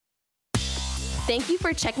Thank you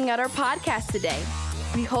for checking out our podcast today.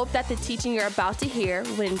 We hope that the teaching you're about to hear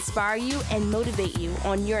will inspire you and motivate you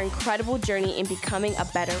on your incredible journey in becoming a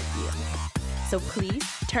better you. So please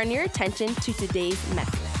turn your attention to today's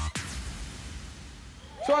message.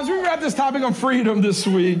 So as we wrap this topic on freedom this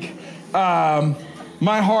week, my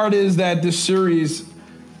heart is that this series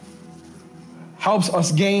helps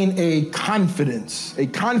us gain a confidence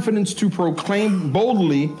to proclaim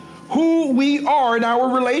boldly who we are in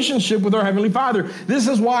our relationship with our Heavenly Father. This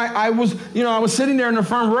is why I was sitting there in the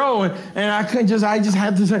front row and I just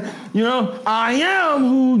had to say, I am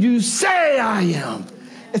who you say I am.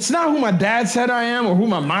 It's not who my dad said I am or who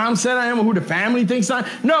my mom said I am or who the family thinks I am.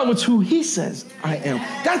 No, it's who he says I am.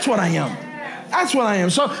 That's what I am. That's what I am.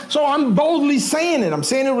 So I'm boldly saying it. I'm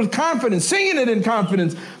saying it with confidence, singing it in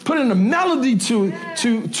confidence, putting a melody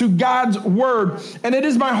to God's word. And it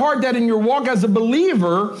is my heart that in your walk as a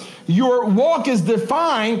believer, your walk is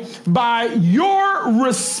defined by your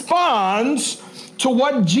response to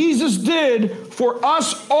what Jesus did for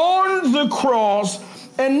us on the cross,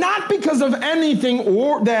 and not because of anything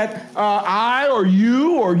or that I or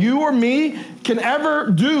you or me can ever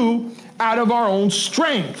do out of our own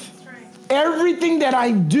strength. Everything that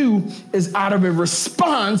I do is out of a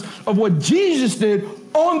response of what Jesus did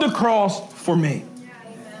on the cross for me.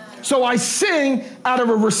 So I sing out of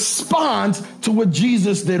a response to what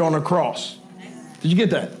Jesus did on the cross. Did you get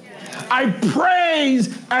that? I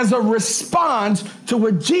praise as a response to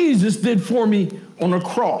what Jesus did for me on the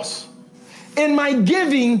cross. In my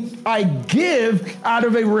giving, I give out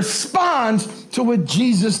of a response to what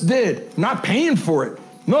Jesus did. Not paying for it.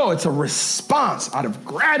 No, it's a response out of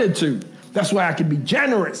gratitude. That's why I can be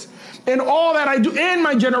generous. In all that I do, in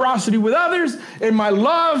my generosity with others, in my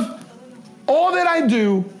love, all that I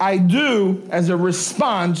do as a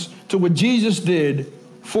response to what Jesus did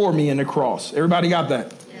for me in the cross. Everybody got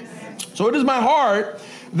that? Yes. So it is my heart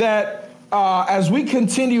that as we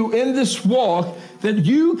continue in this walk, that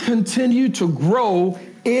you continue to grow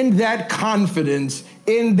in that confidence,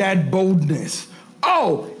 in that boldness.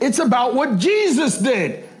 Oh, it's about what Jesus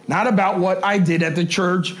did. Not about what I did at the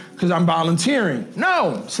church because I'm volunteering.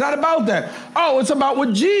 No, it's not about that. Oh, it's about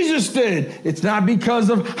what Jesus did. It's not because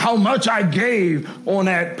of how much I gave on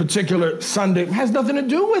that particular Sunday. It has nothing to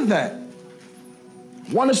do with that.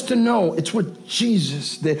 I want us to know it's what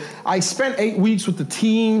Jesus did. I spent 8 weeks with the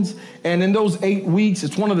teens, and in those 8 weeks,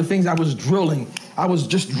 it's one of the things I was drilling. I was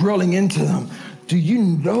just drilling into them. Do you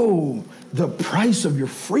know the price of your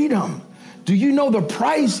freedom? Do you know the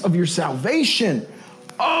price of your salvation?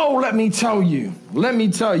 Oh, let me tell you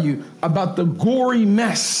about the gory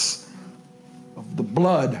mess of the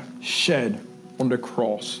blood shed on the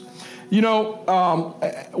cross. When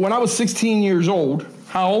I was 16 years old,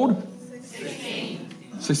 how old?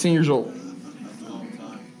 16 years old.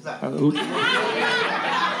 40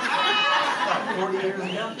 years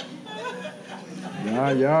ago?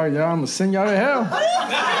 Yeah, I'm going to send y'all to hell.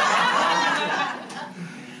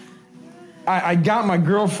 I got my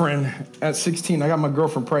girlfriend at 16. I got my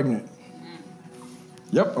girlfriend pregnant.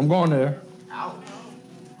 Yep, I'm going there.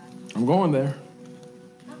 I'm going there.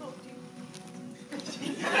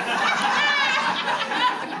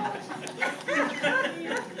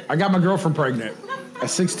 I got my girlfriend pregnant at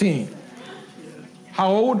 16. How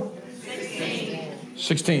old?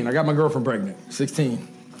 16. I got my girlfriend pregnant. 16.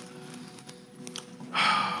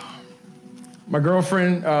 My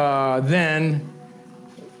girlfriend then...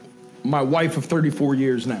 my wife of 34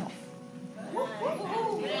 years now.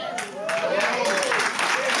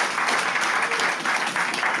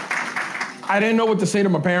 I didn't know what to say to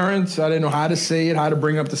my parents. I didn't know how to say it, how to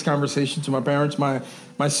bring up this conversation to my parents. My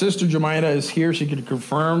sister, Jemina, is here. She could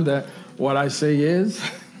confirm that what I say is.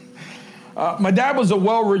 My dad was a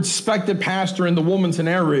well-respected pastor in the Wilmington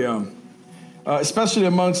area, especially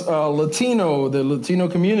amongst the Latino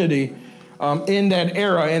community in that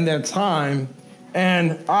era, in that time.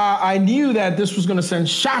 And I knew that this was going to send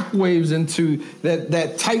shockwaves into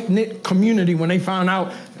that tight-knit community when they found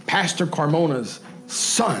out Pastor Carmona's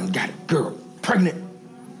son got a girl pregnant.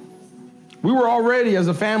 We were already, as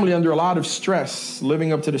a family, under a lot of stress,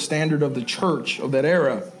 living up to the standard of the church of that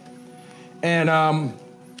era. And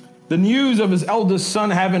the news of his eldest son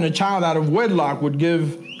having a child out of wedlock would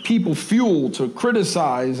give people fuel to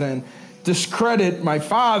criticize and discredit my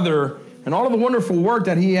father and all of the wonderful work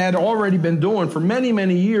that he had already been doing for many,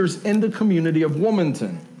 many years in the community of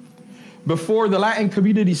Wilmington. Before the Latin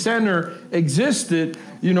Community Center existed,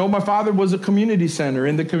 my father was a community center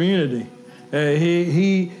in the community.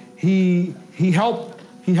 He helped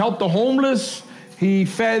the homeless. He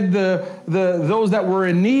fed the those that were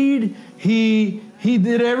in need. He He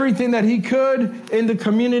did everything that he could in the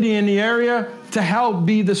community, in the area, to help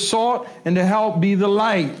be the salt and to help be the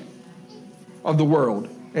light of the world.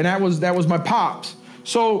 And that was my pops.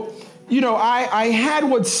 So, I had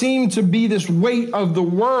what seemed to be this weight of the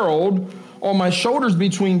world on my shoulders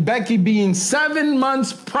between Becky being 7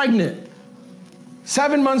 months pregnant.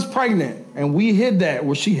 7 months pregnant. And we hid that.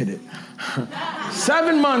 Well, she hid it.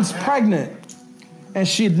 7 months pregnant. And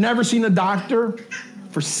she had never seen a doctor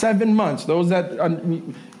for 7 months.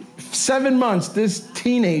 7 months, this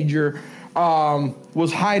teenager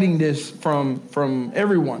was hiding this from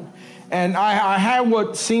everyone. And I had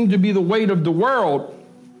what seemed to be the weight of the world.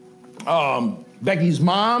 Becky's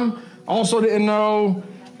mom also didn't know.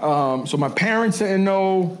 So my parents didn't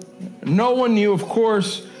know. No one knew, of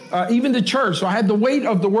course, even the church. So I had the weight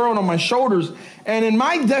of the world on my shoulders. And in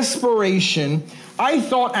my desperation, I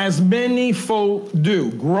thought, as many folk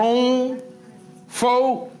do, grown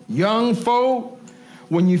folk, young folk,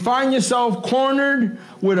 when you find yourself cornered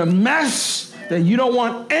with a mess that you don't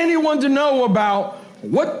want anyone to know about,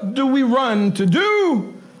 what do we run to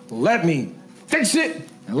do? Let me fix it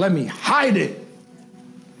and let me hide it.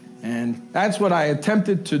 And that's what I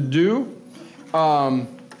attempted to do. And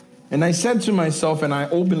I said to myself, and I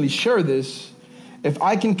openly share this, if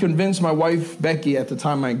I can convince my wife, Becky, at the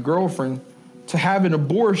time my girlfriend, to have an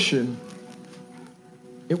abortion,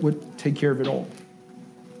 it would take care of it all.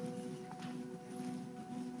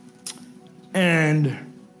 And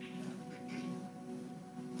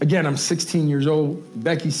again, I'm 16 years old.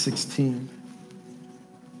 Becky's 16.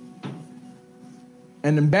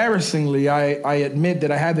 And embarrassingly, I admit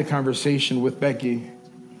that I had the conversation with Becky.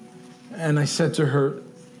 And I said to her,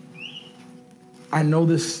 I know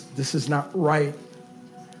this is not right,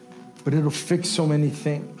 but it'll fix so many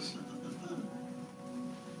things.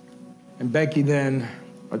 And Becky then,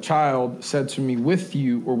 a child, said to me, with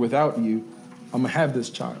you or without you, I'm going to have this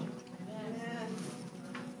child.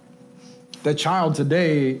 That child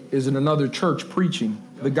today is in another church preaching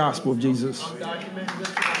the gospel of Jesus.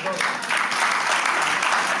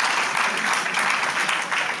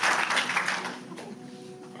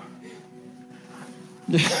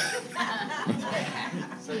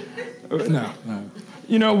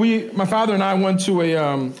 No. My father and I went to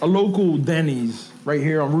a local Denny's right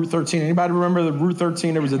here on Route 13. Anybody remember the Route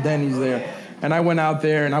 13? There was a Denny's there. And I went out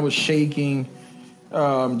there and I was shaking,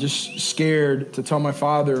 just scared to tell my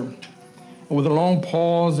father. With a long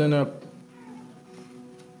pause and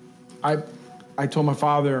I told my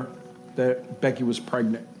father that Becky was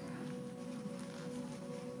pregnant.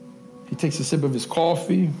 He takes a sip of his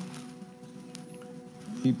coffee.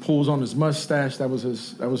 He pulls on his mustache. That was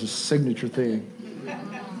his signature thing.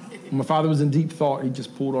 When my father was in deep thought, he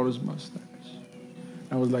just pulled on his mustache.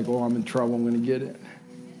 I was like, oh, I'm in trouble. I'm going to get it.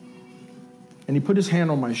 And he put his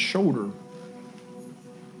hand on my shoulder.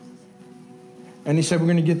 And he said, we're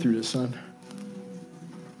going to get through this, son.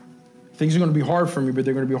 Things are going to be hard for me, but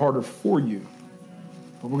they're going to be harder for you.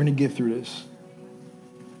 But we're going to get through this.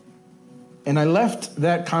 And I left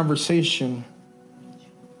that conversation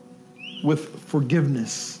with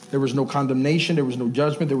forgiveness. There was no condemnation. There was no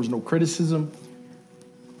judgment. There was no criticism.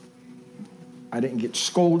 I didn't get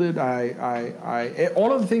scolded.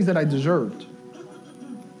 All of the things that I deserved.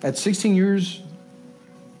 At 16 years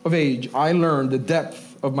of age, I learned the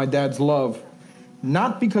depth of my dad's love.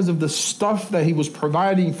 Not because of the stuff that he was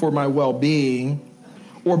providing for my well-being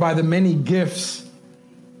or by the many gifts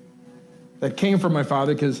that came from my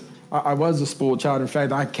father, because I was a spoiled child. In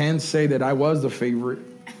fact, I can say that I was the favorite.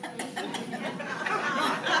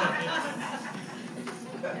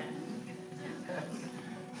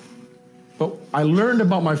 But I learned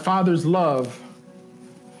about my father's love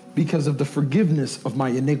because of the forgiveness of my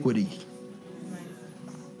iniquity.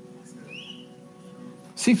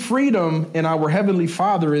 See, freedom in our Heavenly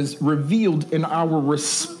Father is revealed in our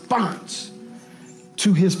response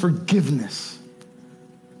to His forgiveness.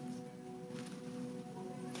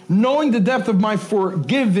 Knowing the depth of my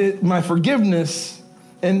forgiveness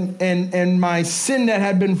and my sin that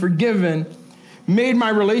had been forgiven made my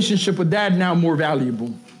relationship with Dad now more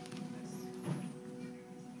valuable.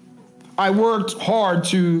 I worked hard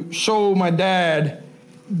to show my dad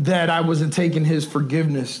that I wasn't taking his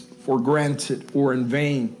forgiveness for granted or in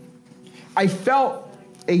vain. I felt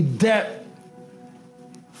a debt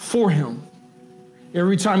for him.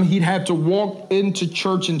 Every time he'd had to walk into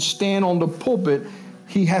church and stand on the pulpit,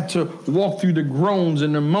 he had to walk through the groans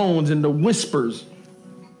and the moans and the whispers.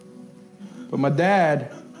 But my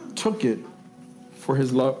dad took it for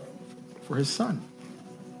his love for his son.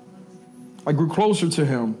 I grew closer to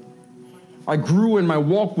him. I grew in my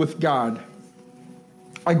walk with God.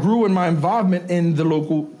 I grew in my involvement in the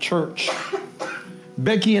local church.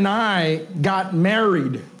 Becky and I got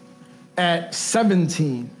married at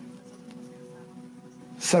 17.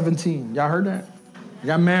 17. Y'all heard that? I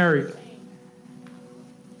got married.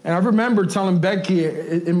 And I remember telling Becky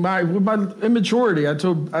with my immaturity, I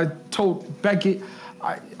told Becky,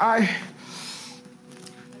 I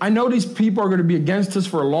know these people are going to be against us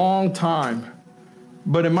for a long time,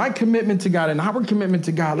 but in my commitment to God and our commitment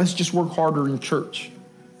to God, let's just work harder in church.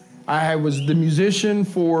 I was the musician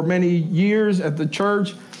for many years at the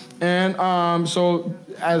church, and so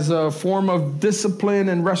as a form of discipline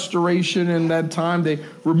and restoration in that time, they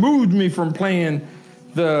removed me from playing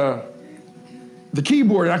the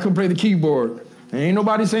keyboard. I couldn't play the keyboard. Ain't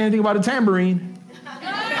nobody saying anything about a tambourine.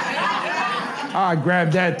 I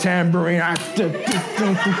grabbed that tambourine. I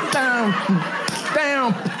down.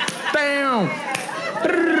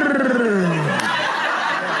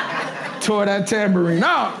 Tore that tambourine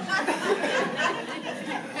out.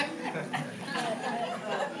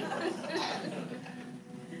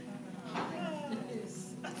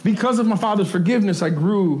 Because of my father's forgiveness, I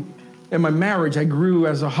grew in my marriage. I grew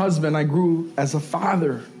as a husband. I grew as a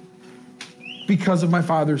father because of my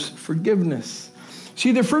father's forgiveness.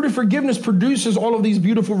 See, the fruit of forgiveness produces all of these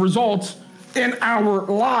beautiful results in our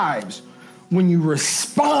lives when you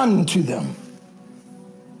respond to them.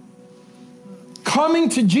 Coming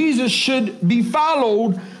to Jesus should be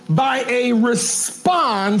followed by a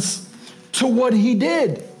response to what he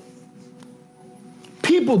did.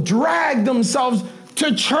 People drag themselves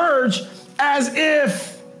to church as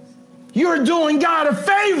if you're doing God a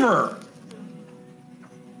favor.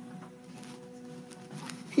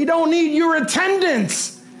 He don't need your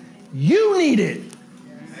attendance. You need it.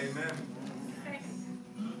 Amen.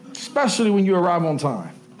 Especially when you arrive on time.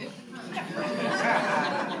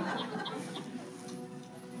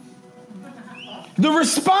 The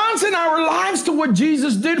response in our lives to what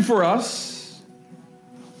Jesus did for us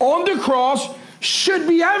on the cross should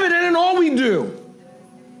be evident in all we do.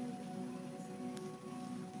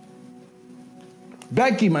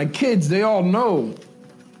 Becky, my kids, they all know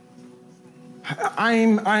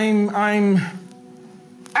I'm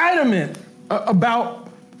adamant about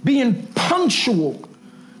being punctual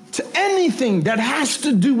to anything that has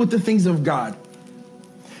to do with the things of God.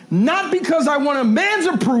 Not because I want a man's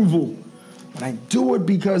approval, but I do it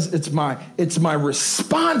because it's my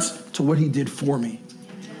response to what he did for me.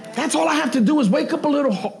 That's all I have to do is wake up a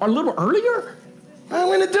little earlier. I'm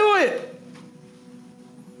going to do it.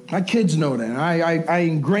 My kids know that. I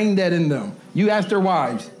ingrained that in them. You ask their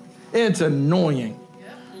wives. It's annoying.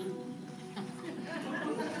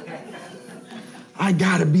 I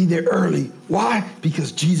got to be there early. Why?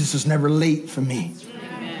 Because Jesus is never late for me.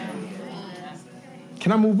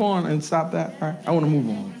 Can I move on and stop that? All right. I want to move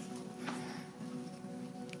on.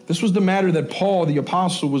 This was the matter that Paul, the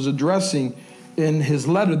apostle, was addressing in his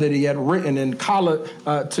letter that he had written to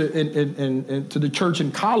the church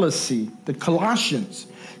in Colossae, the Colossians.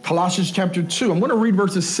 Colossians chapter 2. I'm going to read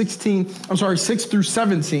verses 6 through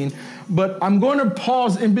 17, but I'm going to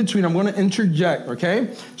pause in between. I'm going to interject,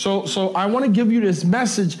 okay? So I want to give you this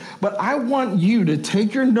message, but I want you to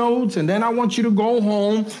take your notes, and then I want you to go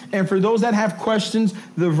home. And for those that have questions,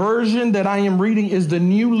 the version that I am reading is the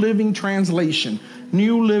New Living Translation.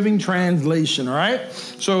 New Living Translation, all right?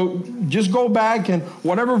 So just go back and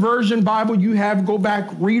whatever version Bible you have, go back,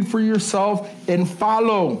 read for yourself, and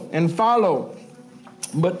follow.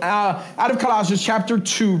 But out of Colossians chapter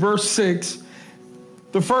 2, verse 6,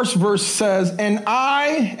 the first verse says, and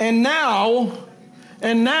now,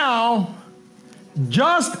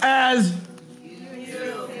 just as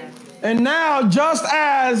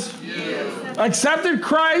you accepted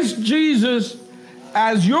Christ Jesus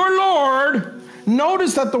as your Lord.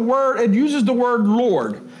 Notice that it uses the word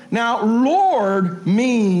Lord. Now, Lord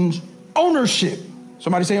means ownership.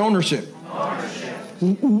 Somebody say ownership.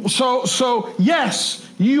 So yes,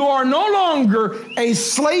 you are no longer a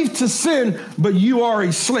slave to sin, but you are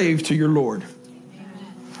a slave to your Lord.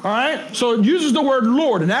 All right? So it uses the word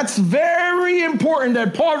Lord, and that's very important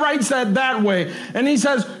that Paul writes that way. And he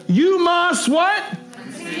says, you must what?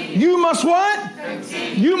 Continue. You must what?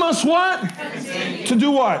 Continue. You must what? Continue. To do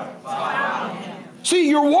what? Follow. See,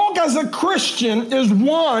 your walk as a Christian is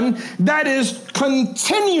one that is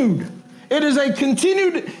continued. It is a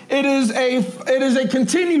continued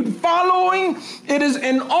following. It is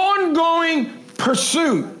an ongoing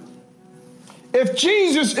pursuit. If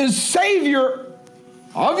Jesus is Savior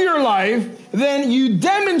of your life, then you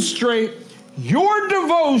demonstrate your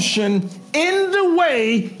devotion in the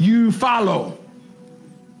way you follow.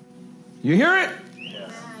 You hear it?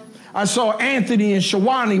 Yes. I saw Anthony and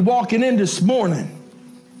Shawani walking in this morning.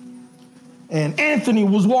 And Anthony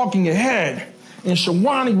was walking ahead. and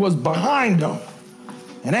Shawani was behind them.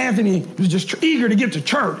 And Anthony was just eager to get to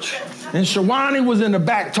church. And Shawani was in the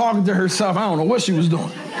back talking to herself. I don't know what she was doing.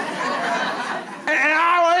 And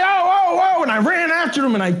I was like, oh, and I ran after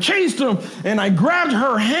him and I chased him and I grabbed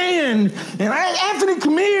her hand and Anthony,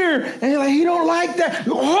 come here. And he's like, he don't like that.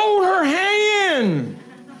 Hold her hand.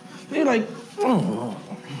 He's like, oh.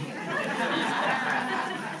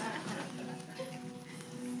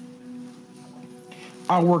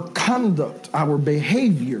 Our conduct, our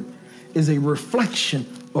behavior is a reflection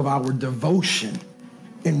of our devotion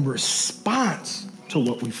in response to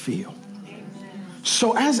what we feel.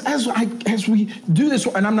 So as we do this,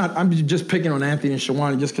 and I'm just picking on Anthony and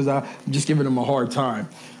Shawani just because I'm just giving them a hard time.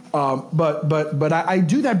 But I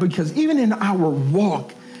do that because even in our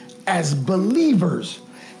walk as believers,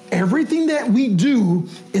 everything that we do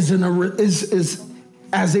is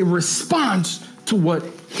as a response to what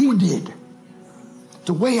he did.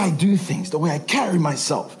 The way I do things, the way I carry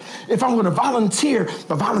myself. If I'm going to volunteer,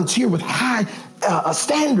 I volunteer with high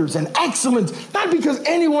standards and excellence, not because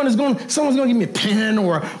someone's going to give me a pen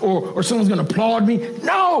or someone's going to applaud me.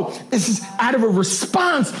 No, this is out of a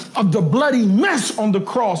response of the bloody mess on the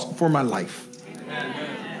cross for my life.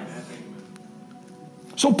 Amen.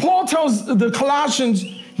 So Paul tells the Colossians,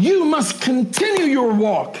 you must continue your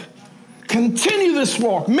walk. Continue this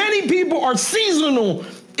walk. Many people are seasonal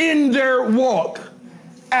in their walk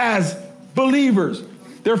as believers.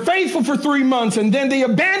 They're faithful for 3 months and then they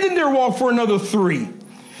abandon their walk for another 3.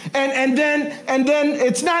 And then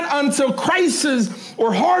it's not until crisis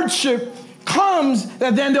or hardship comes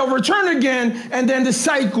that then they'll return again and then the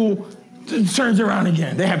cycle turns around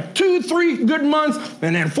again. They have 2-3 good months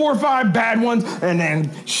and then 4 or 5 bad ones and then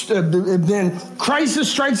crisis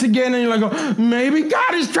strikes again and you're like, oh, maybe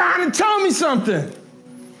God is trying to tell me something.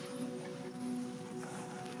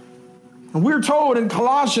 And we're told in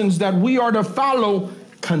Colossians that we are to follow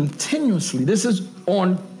continuously. This is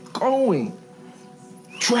ongoing.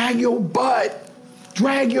 Drag your butt.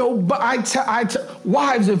 Wives,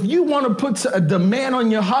 if you want to put a demand on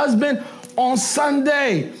your husband on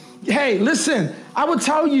Sunday, hey, listen, I would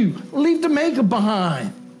tell you, leave the makeup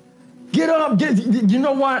behind. Get up, you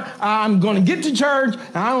know what? I'm going to get to church,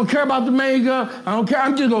 and I don't care about the makeup. I don't care.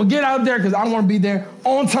 I'm just going to get out there because I want to be there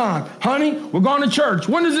on time. Honey, we're going to church.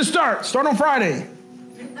 When does it start? Start on Friday.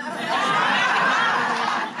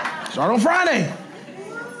 Start on Friday.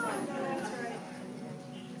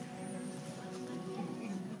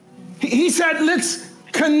 He said, let's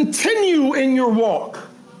continue in your walk.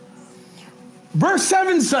 Verse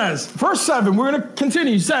 7, we're going to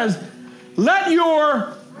continue, says, let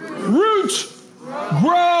your roots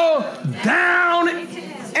grow down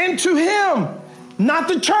into him, not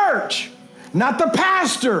the church, not the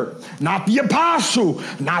pastor, not the apostle,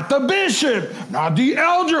 not the bishop, not the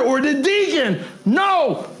elder or the deacon.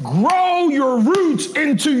 No, grow your roots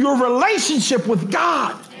into your relationship with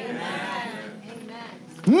God.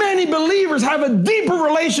 Many believers have a deeper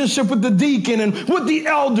relationship with the deacon and with the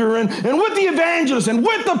elder and with the evangelist and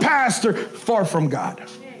with the pastor, far from God.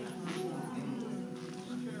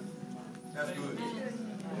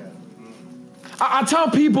 I tell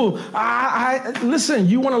people, listen,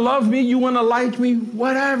 you want to love me, you want to like me,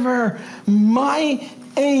 whatever. My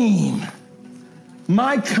aim,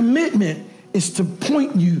 my commitment is to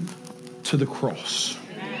point you to the cross.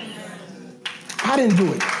 I didn't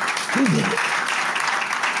do it. He did it.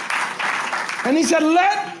 And he said,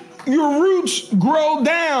 let your roots grow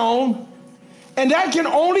down. And that can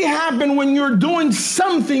only happen when you're doing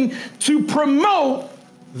something to promote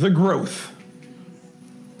the growth.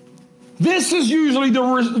 This is usually the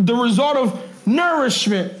result of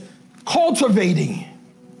nourishment, cultivating,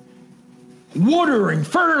 watering,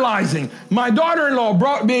 fertilizing. My daughter-in-law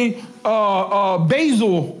brought me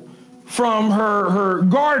basil from her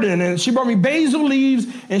garden, and she brought me basil leaves,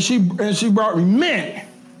 and she brought me mint.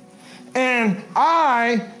 And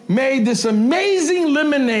I made this amazing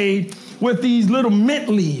lemonade with these little mint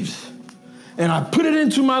leaves. And I put it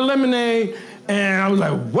into my lemonade, and I was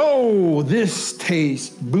like, whoa, this tastes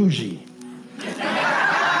bougie.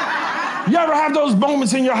 You ever have those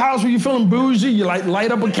moments in your house where you're feeling bougie? You like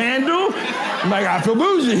light up a candle? I'm like, I feel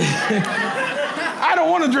bougie. I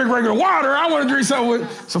don't want to drink regular water. I want to drink something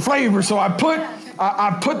with some flavor. So I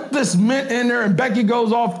put this mint in there, and Becky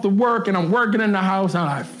goes off to work, and I'm working in the house, and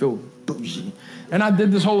I feel bougie. And I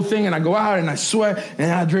did this whole thing, and I go out, and I sweat,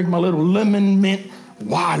 and I drink my little lemon mint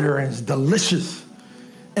water, and it's delicious.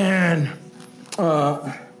 And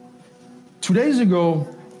 2 days ago,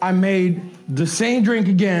 I made the same drink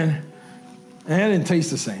again, and it didn't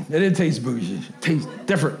taste the same. It didn't taste bougie. It tastes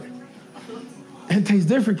different. It tastes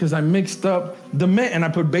different because I mixed up the mint and I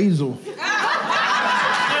put basil.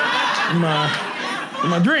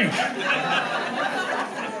 my drink.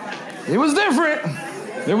 It was different.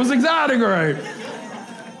 It was exotic, right?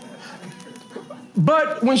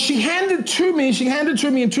 But when she handed it to me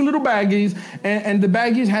in two little baggies, and the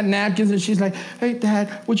baggies had napkins, and she's like, hey, Dad,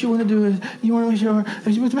 what you want to do is, you want to make sure,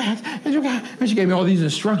 with the bags, and she gave me all these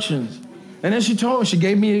instructions. And then she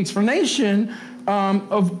gave me an explanation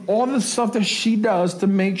of all the stuff that she does to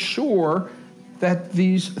make sure that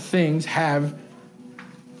these things have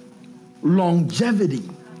longevity.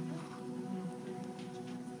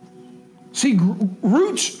 See,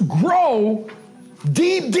 roots grow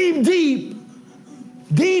deep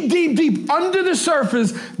under the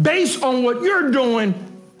surface based on what you're doing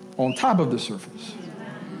on top of the surface.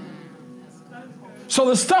 So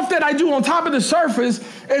the stuff that I do on top of the surface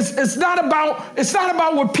it's not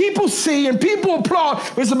about what people see and people applaud.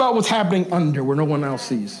 It's about what's happening under where no one else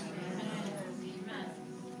sees.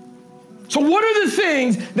 So what are the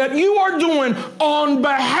things that you are doing on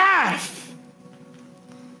behalf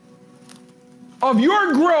of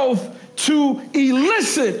your growth to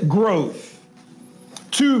elicit growth,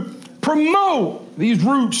 to promote these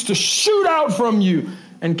roots to shoot out from you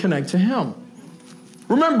and connect to Him?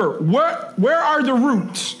 Remember, where are the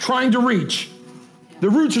roots trying to reach? The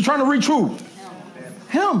roots are trying to reach who?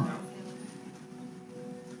 Him.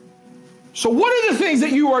 So what are the things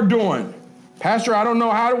that you are doing? Pastor, I don't know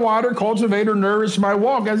how to water, cultivate, or nourish my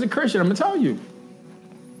walk as a Christian. I'm going to tell you.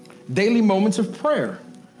 Daily moments of prayer.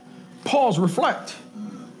 Pause, reflect.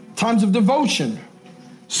 Times of devotion.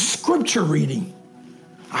 Scripture reading.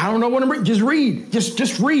 I don't know what I'm reading. Just read.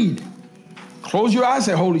 Just read. Close your eyes.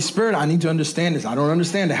 Say, Holy Spirit, I need to understand this. I don't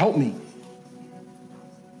understand it. Help me.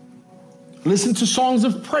 Listen to songs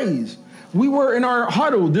of praise. We were in our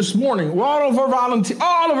huddle this morning. All of our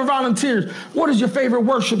volunteers. What is your favorite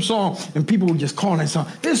worship song? And people were just calling that song.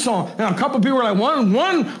 This song. And a couple of people were like,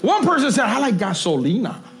 one person said, I like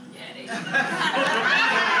Gasolina.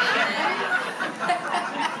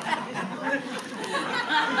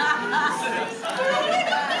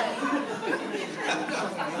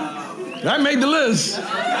 That made the list.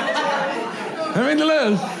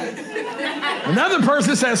 Another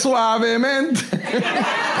person said Suave, man.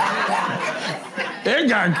 It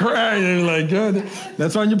got crazy. Like, God,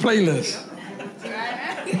 that's on your playlist.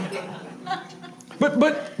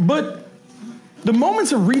 But the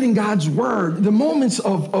moments of reading God's word, the moments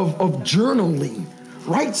of journaling,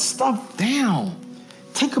 write stuff down.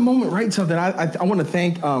 Take a moment, write something. I want to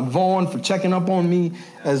thank Vaughn for checking up on me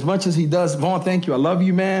as much as he does. Vaughn, thank you. I love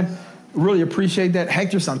you, man. Really appreciate that.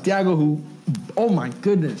 Hector Santiago, who, oh my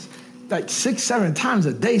goodness, like 6-7 times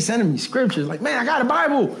a day sending me scriptures. Like, man, I got a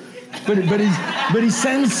Bible. But he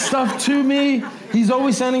sends stuff to me. He's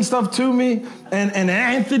always sending stuff to me. And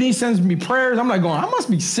Anthony sends me prayers. I'm like going, I must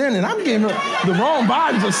be sinning. I'm getting the wrong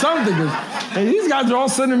vibes or something. And these guys are all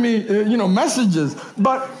sending me, messages.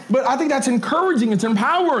 But I think that's encouraging. It's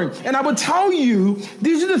empowering. And I would tell you,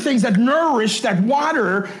 these are the things that nourish, that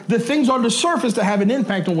water, the things on the surface that have an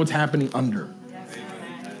impact on what's happening under.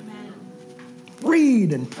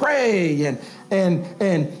 Read and pray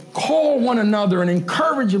and call one another and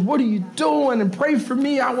encourage them. What are you doing? And pray for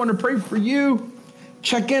me. I want to pray for you.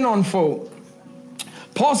 Check in on folk.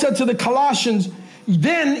 Paul said to the Colossians,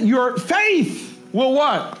 then your faith will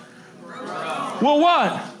what? Grow. Will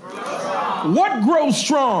what? Grow. What grows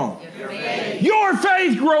strong? Your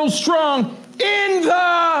faith grows strong in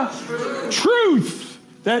the truth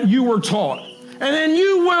that you were taught. And then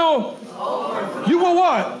you will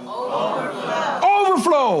what?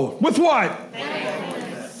 Overflow. With what?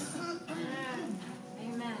 Amen.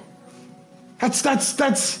 That's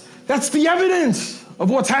the evidence of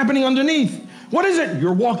what's happening underneath. What is it?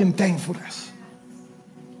 You're walking thankfulness.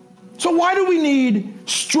 So why do we need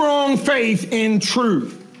strong faith in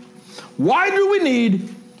truth? Why do we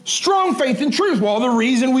need strong faith in truth? Well, the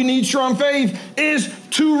reason we need strong faith is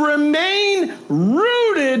to remain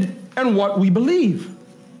rooted in what we believe.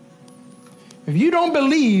 If you don't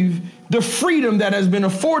believe the freedom that has been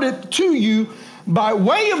afforded to you by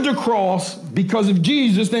way of the cross because of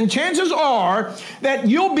Jesus, then chances are that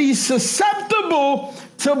you'll be susceptible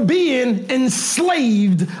to being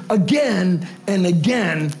enslaved again and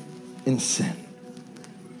again in sin.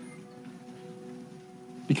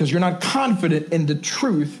 Because you're not confident in the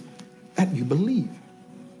truth that you believe.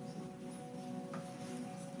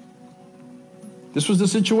 This was the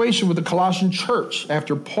situation with the Colossian church.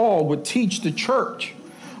 After Paul would teach the church,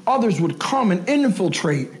 others would come and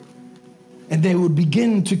infiltrate, and they would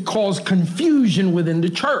begin to cause confusion within the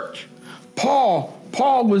church. Paul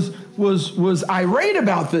Paul was irate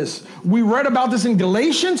about this. We read about this in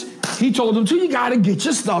Galatians. He told them, you got to get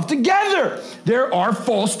your stuff together. There are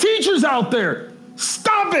false teachers out there.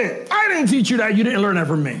 Stop it. I didn't teach you that. You didn't learn that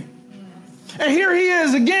from me. And here he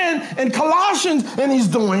is again in Colossians, and he's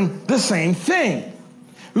doing the same thing.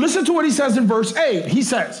 Listen to what he says in verse 8. He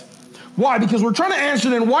says, why? Because we're trying to answer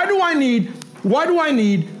then, why do I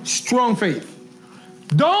need strong faith?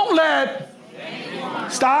 Don't let anyone.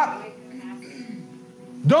 Stop.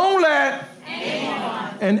 Don't let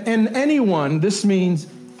anyone. And anyone, this means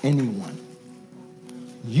anyone.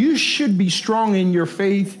 You should be strong in your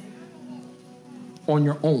faith on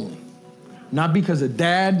your own. Not because of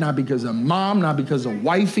dad, not because of mom, not because of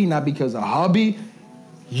wifey, not because of hubby.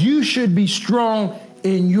 You should be strong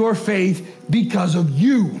in your faith because of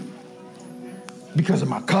you. Because of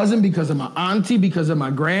my cousin, because of my auntie, because of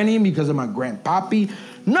my granny, because of my grandpappy.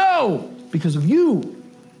 No, because of you.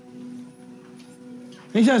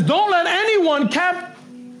 And he says, don't let anyone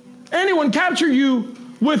capture you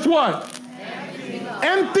with what?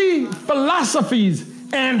 Empty philosophies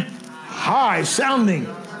and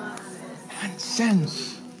high-sounding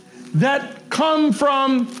nonsense that come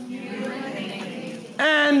from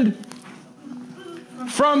and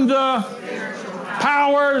from the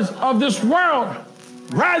powers of this world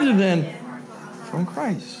rather than from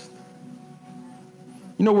Christ.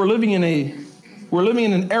 You know, we're living in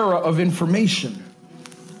an era of information.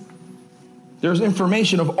 There's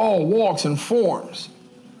information of all walks and forms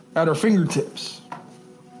at our fingertips.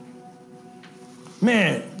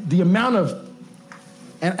 Man, the amount of,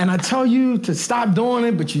 and I tell you to stop doing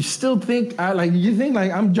it, but you still think,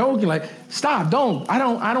 I'm joking, like, stop, don't. I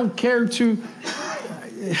don't care to,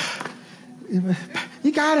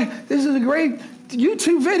 you got it. This is a great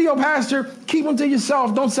YouTube video, Pastor. Keep them to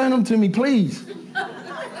yourself. Don't send them to me, please.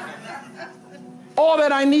 All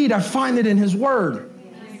that I need, I find it in his word.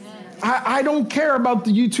 I don't care about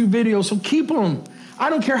the YouTube videos, so keep them. I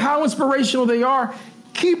don't care how inspirational they are.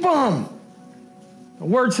 Keep them. The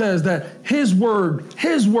word says that his word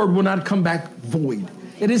will not come back void.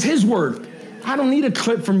 It is his word. I don't need a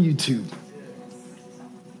clip from YouTube.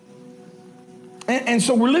 And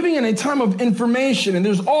so we're living in a time of information, and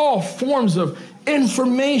there's all forms of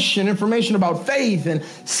information about faith and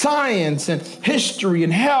science and history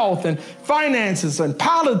and health and finances and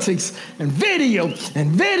politics and videos.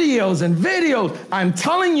 I'm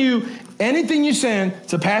telling you, anything you send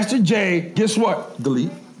to Pastor Jay, guess what? Delete.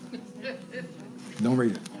 Don't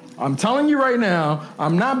read it. I'm telling you right now,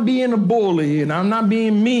 I'm not being a bully and I'm not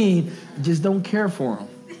being mean. I just don't care for him.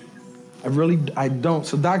 I don't.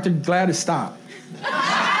 So Dr. Gladys, stop.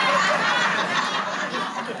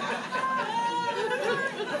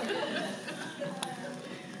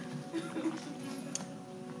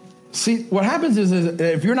 See, what happens is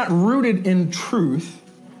if you're not rooted in truth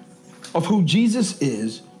of who Jesus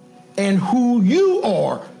is and who you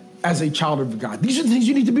are as a child of God, these are the things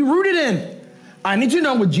you need to be rooted in. I need to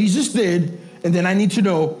know what Jesus did, and then I need to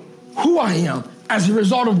know who I am as a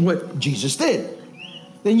result of what Jesus did.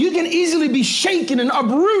 Then you can easily be shaken and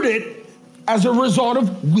uprooted as a result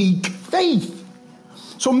of weak faith.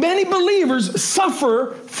 So many believers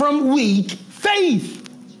suffer from weak faith.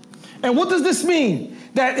 And what does this mean?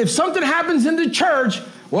 That if something happens in the church,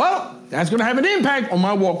 well, that's going to have an impact on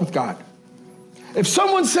my walk with God. If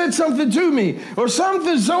someone said something to me or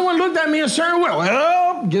someone looked at me a certain way,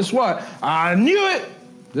 well, guess what? I knew it.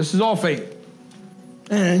 This is all faith.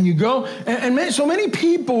 And you go, and so many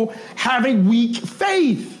people have a weak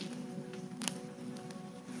faith.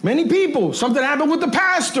 Many people, something happened with the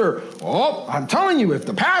pastor. Oh, I'm telling you, if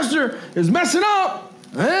the pastor is messing up,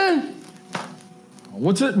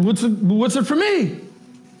 what's it for me?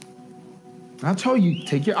 I'll tell you,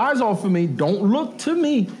 take your eyes off of me. Don't look to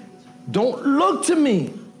me. Don't look to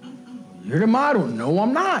me. You're the model. No,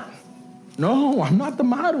 I'm not. No, I'm not the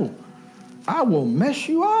model. I will mess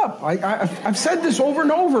you up. I've said this over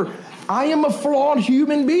and over. I am a flawed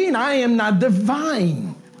human being. I am not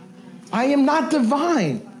divine. I am not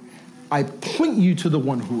divine. I point you to the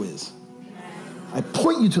one who is. I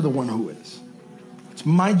point you to the one who is. It's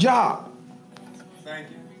my job. Thank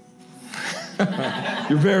you.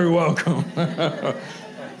 You're very welcome.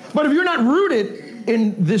 But if you're not rooted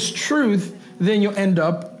in this truth, then you'll end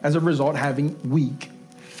up, as a result, having weak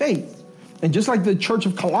faith. And just like the church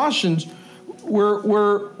of Colossians,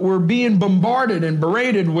 we're being bombarded and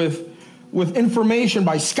berated with information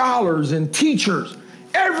by scholars and teachers.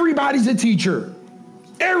 Everybody's a teacher.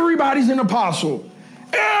 Everybody's an apostle.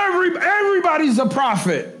 Everybody's a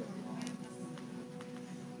prophet.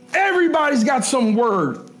 Everybody's got some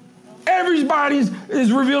word. Everybody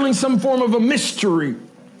is revealing some form of a mystery,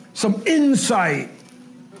 some insight.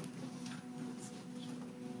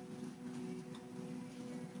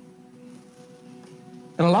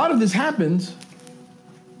 And a lot of this happens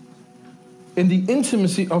in the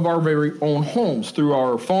intimacy of our very own homes, through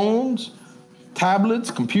our phones,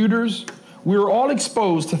 tablets, computers. We're all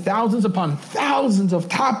exposed to thousands upon thousands of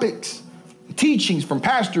topics, teachings from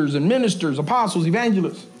pastors and ministers, apostles,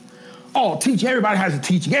 evangelists. Oh, teaching. Everybody has a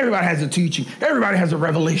teaching. Everybody has a teaching. Everybody has a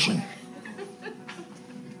revelation.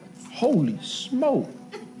 Holy smoke.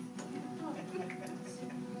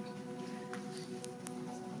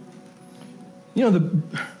 You know,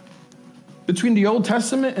 between the Old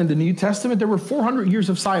Testament and the New Testament, there were 400 years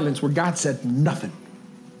of silence where God said nothing.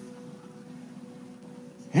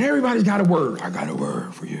 And everybody's got a word. I got a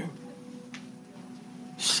word for you.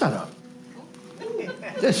 Shut up.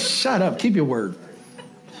 Just shut up. Keep your word.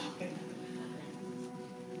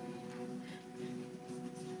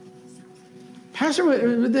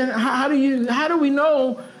 Pastor, then how do we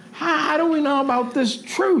know about this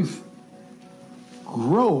truth?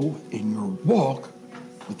 Grow in your walk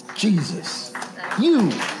with Jesus. You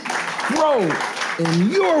grow in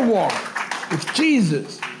your walk with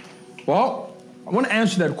Jesus. Well, I want to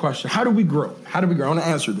answer that question. How do we grow? How do we grow? I want to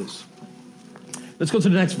answer this. Let's go to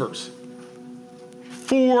the next verse.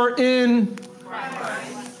 For in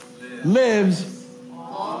Christ lives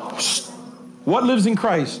what lives in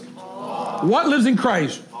Christ? What lives in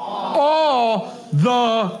Christ? All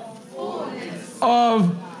the fullness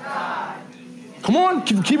of God. Come on,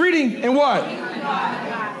 keep reading. In what?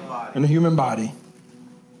 In the human body.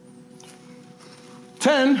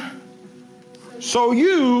 10. So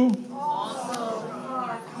you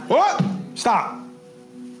what? Stop.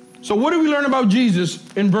 So what do we learn about Jesus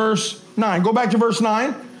in verse 9? Go back to verse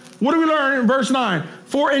 9. What do we learn in verse 9?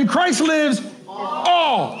 For in Christ lives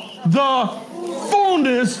all the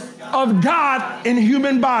fullness of God in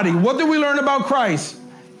human body. What did we learn about Christ?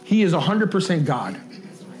 He is 100% God.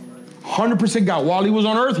 100% God. While he was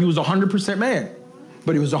on earth, he was 100% man.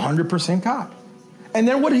 But he was 100% God. And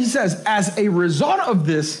then what he says, as a result of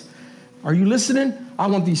this, are you listening? I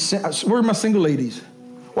want these, where are my single ladies?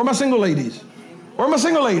 Where are my single ladies? Where are my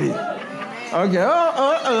single ladies? Okay.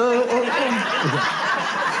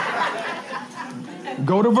 Okay.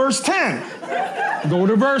 Go to verse 10. Go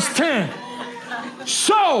to verse 10.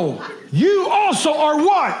 So you also are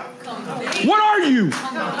what? What are you?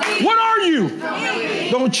 What are you?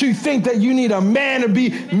 Don't you think that you need a man to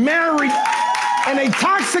be married in a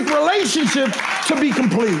toxic relationship to be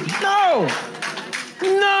complete? No.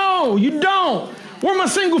 No, you don't. Where are my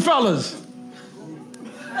single fellas?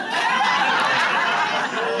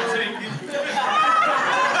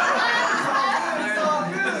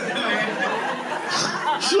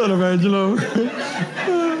 Shut up, Angelo.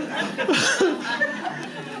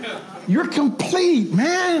 You're complete,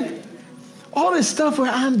 man. All this stuff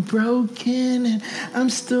where I'm broken and I'm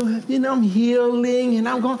still, I'm healing and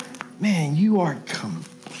I'm going, man, you are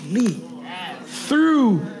complete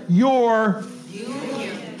through your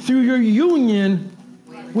union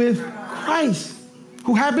with Christ,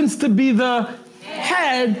 who happens to be the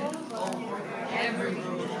head.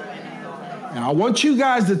 And I want you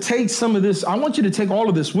guys to take some of this. I want you to take all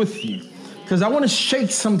of this with you, because I want to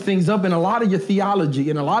shake some things up in a lot of your theology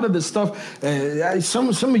and a lot of this stuff. Some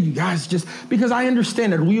of you guys, just because I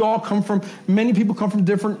understand that many people come from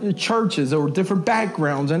different churches or different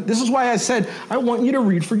backgrounds. And this is why I said, I want you to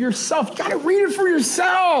read for yourself. You got to read it for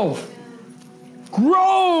yourself.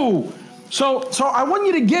 Grow. So I want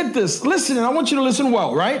you to get this. Listen, and I want you to listen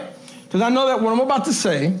well, right? Because I know that what I'm about to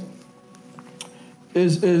say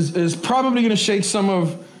is probably going to shake some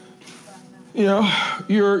of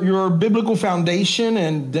your biblical foundation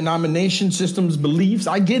and denomination systems beliefs.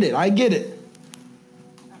 I get it.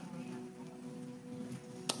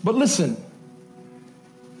 But listen,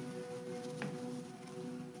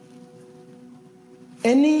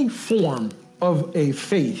 any form of a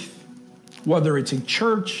faith, whether it's a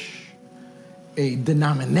church, a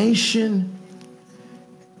denomination,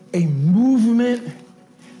 a movement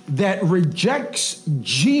that rejects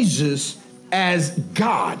Jesus as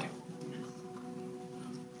God,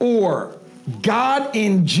 or God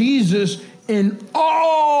in Jesus in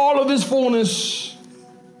all of his fullness,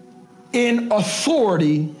 in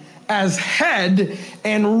authority as head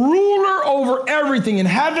and ruler over everything in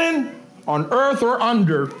heaven, on earth, or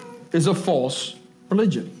under, is a false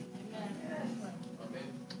religion.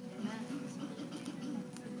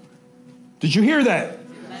 Did you hear that?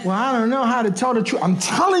 Well, I don't know how to tell the truth. I'm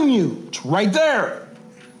telling you, it's right there.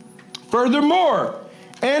 Furthermore,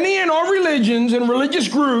 any and all religions and religious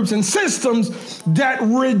groups and systems that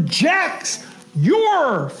rejects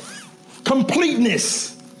your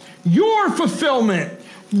completeness, your fulfillment,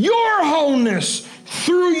 your wholeness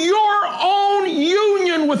through your own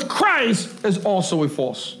union with Christ is also a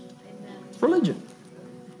false religion.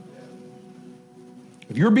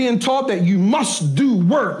 If you're being taught that you must do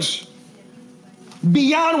works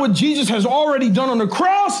beyond what Jesus has already done on the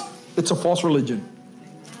cross, it's a false religion.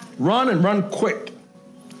 Run and run quick.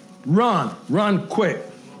 Run quick.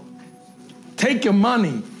 Take your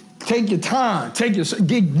money, take your time,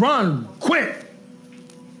 run quick.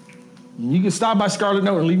 You can stop by Scarlet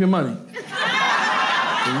Note and leave your money.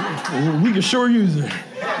 We can sure use it.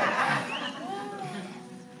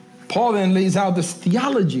 Paul then lays out this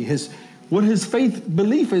theology, what his faith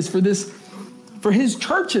belief is for his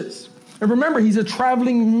churches. And remember, he's a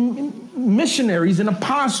traveling missionary, he's an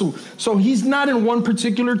apostle. So he's not in one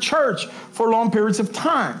particular church for long periods of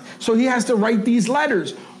time. So he has to write these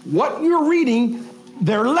letters. What you're reading,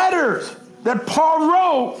 they're letters that Paul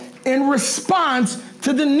wrote in response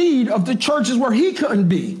to the need of the churches where he couldn't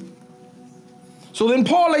be. So then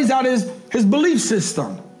Paul lays out his belief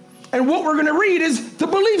system. And what we're going to read is the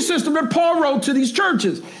belief system that Paul wrote to these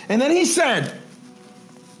churches. And then he said,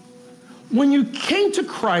 when you came to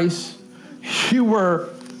Christ, you were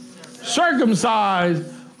circumcised,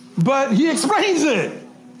 but he explains it.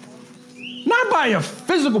 Not by a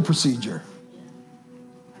physical procedure.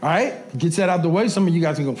 All right? Gets that out the way. Some of you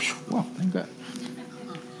guys can go, well, thank God.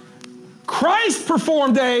 Christ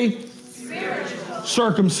performed a spiritual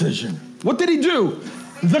circumcision. What did he do?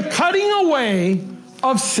 The cutting away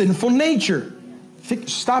of sinful nature.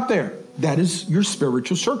 Stop there. That is your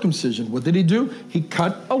spiritual circumcision. What did he do? He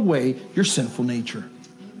cut away your sinful nature.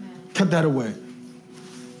 Cut that away.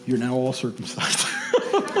 You're now all circumcised.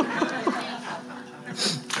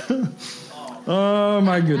 Oh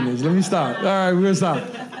my goodness. Let me stop. All right, we're going to stop.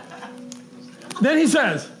 Then he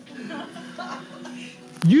says,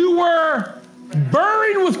 you were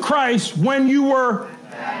buried with Christ when you were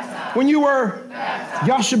baptized.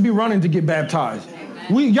 Y'all should be running to get baptized.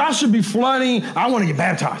 Y'all should be flooding. I want to get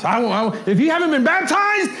baptized. If you haven't been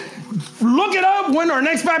baptized, look it up when our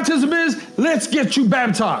next baptism is. Let's get you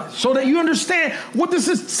baptized so that you understand what this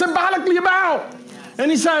is symbolically about. And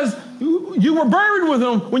he says, you were buried with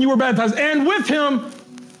him when you were baptized, and with him,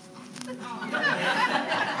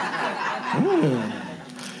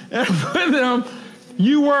 and with him,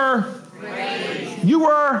 you were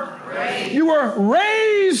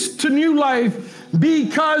raised to new life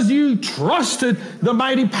because you trusted the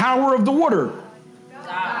mighty power of the water.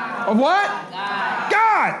 God. Of what?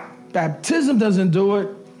 God. Baptism doesn't do it.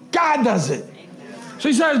 God does it. So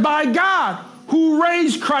he says, by God, who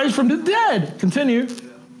raised Christ from the dead. Continue.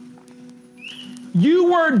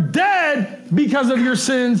 You were dead because of your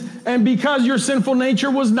sins and because your sinful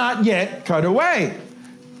nature was not yet cut away.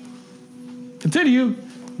 Continue.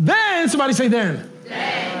 Then, somebody say then.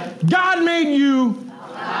 God made you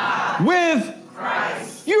alive with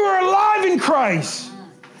Christ. You are alive in Christ.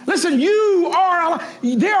 Listen, you are alive.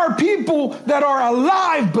 There are people that are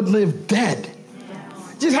alive but live dead.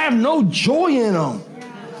 Just have no joy in them.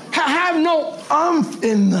 Have no umph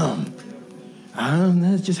in them.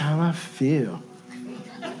 That's just how I feel.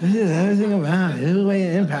 This is everything about it. This is the way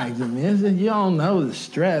it impacts me. You don't know the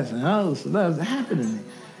stress and all the stuff that's happening to me.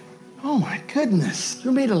 Oh my goodness,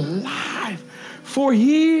 you're made alive. For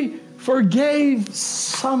he forgave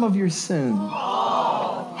some of your sins.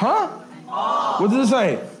 Huh? What does it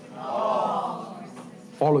say? All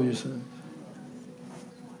of your sins.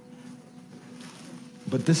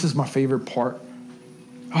 But this is my favorite part.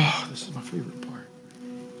 Oh, this is my favorite part.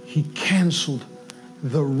 He canceled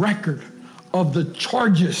the record of the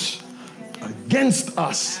charges against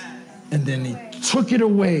us, and then he took it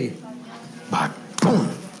away by boom,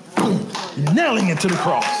 boom, nailing it to the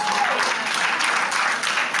cross.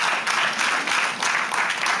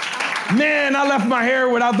 Man, I left my hair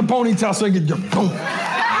without the ponytail so I could just boom, boom.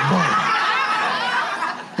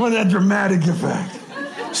 What that dramatic effect.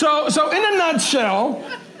 So in a nutshell,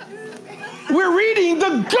 we're reading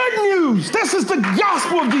the good news. This is the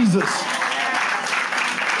gospel of Jesus.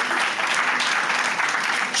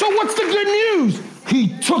 So what's the good news?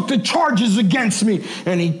 He took the charges against me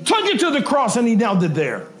and he took it to the cross and he nailed it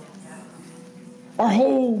there. Our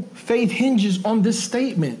whole faith hinges on this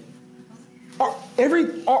statement.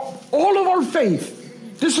 All of our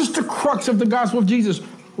faith, this is the crux of the gospel of Jesus.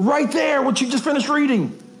 Right there, what you just finished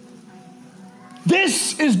reading.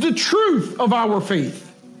 This is the truth of our faith.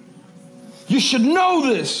 You should know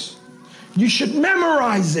this. You should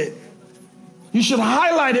memorize it. You should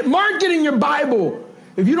highlight it. Mark it in your Bible.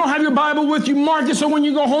 If you don't have your Bible with you, mark it so when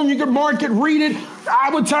you go home, you can mark it, read it. I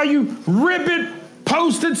would tell you, rip it,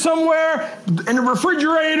 posted somewhere, in the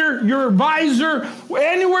refrigerator, your visor,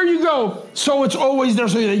 anywhere you go. So it's always there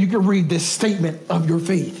so that you can read this statement of your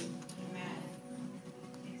faith.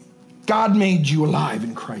 God made you alive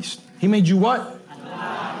in Christ. He made you what?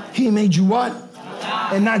 Alive. He made you what?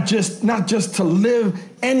 Alive. And not just to live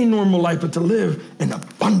any normal life, but to live an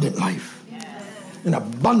abundant life. Yes. An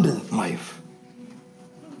abundant life.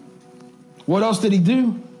 What else did he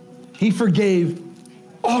do? He forgave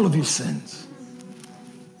all of your sins.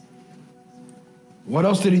 What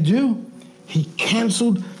else did he do? He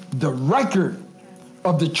canceled the record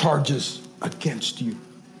of the charges against you.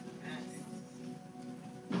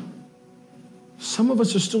 Some of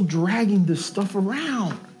us are still dragging this stuff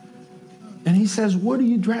around. And he says, what are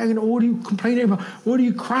you dragging? What are you complaining about? What are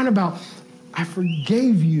you crying about? I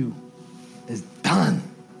forgave you. It's done.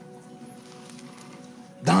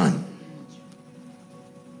 Done.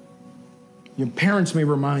 Your parents may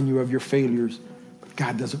remind you of your failures, but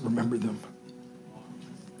God doesn't remember them.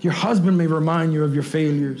 Your husband may remind you of your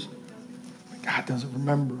failures, but God doesn't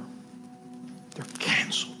remember. They're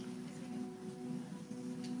canceled.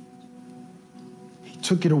 He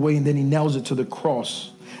took it away and then he nails it to the cross.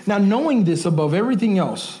 Now, knowing this above everything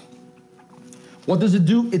else, what does it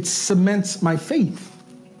do? It cements my faith.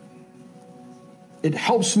 It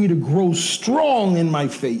helps me to grow strong in my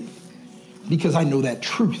faith because I know that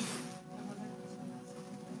truth.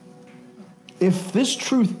 If this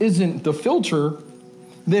truth isn't the filter,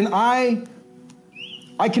 then I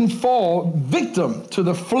can fall victim to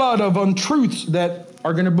the flood of untruths that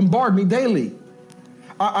are going to bombard me daily.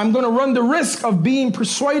 I'm going to run the risk of being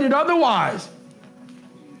persuaded otherwise.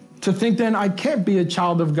 To think then I can't be a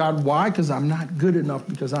child of God. Why? Because I'm not good enough,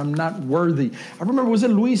 because I'm not worthy. I remember, was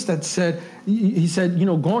it Luis that said, he said,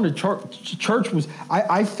 going to church was,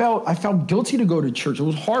 I felt guilty to go to church. It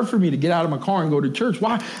was hard for me to get out of my car and go to church.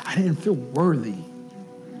 Why? I didn't feel worthy.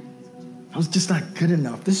 I was just not good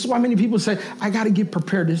enough. This is why many people say, I got to get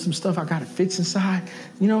prepared. There's some stuff I got to fix inside.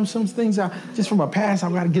 Some things just from my past,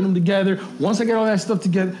 I've got to get them together. Once I get all that stuff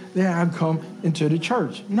together, then I come into the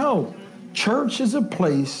church. No. Church is a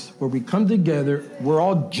place where we come together. We're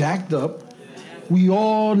all jacked up. We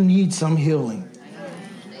all need some healing.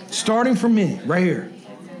 Starting from me, right here.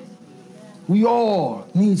 We all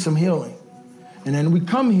need some healing. And then we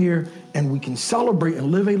come here and we can celebrate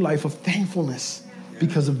and live a life of thankfulness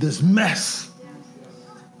because of this mess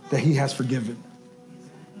that he has forgiven.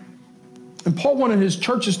 And Paul wanted his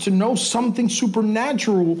churches to know something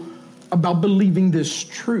supernatural about believing this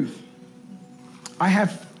truth. I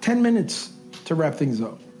have 10 minutes to wrap things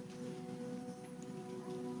up.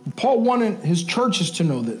 Paul wanted his churches to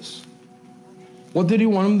know this. What did he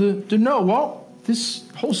want them to know? Well, this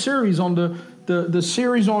whole series on the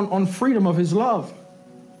series on freedom of his love.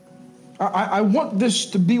 I want this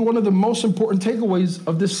to be one of the most important takeaways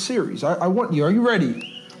of this series. I want you, are you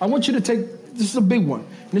ready? I want you to take, this is a big one.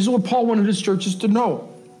 And this is what Paul wanted his churches to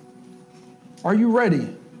know. Are you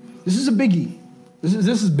ready? This is a biggie. This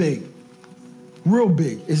is big. Real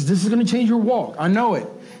big. This is going to change your walk. I know it.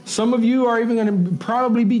 Some of you are even going to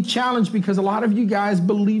probably be challenged because a lot of you guys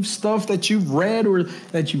believe stuff that you've read or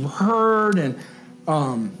that you've heard, and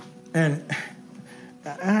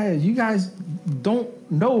you guys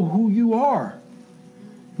don't know who you are.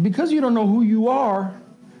 Because you don't know who you are,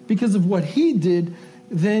 because of what he did,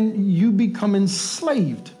 then you become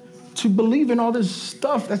enslaved to believe in all this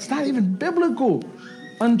stuff that's not even biblical,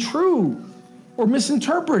 untrue, or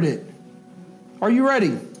misinterpreted. Are you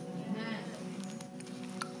ready?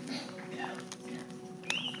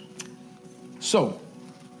 So,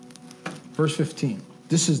 verse 15.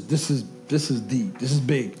 This is deep. This is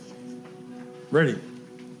big. Ready?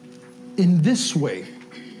 In this way.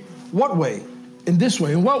 What way? In this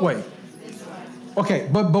way. In what way? Okay,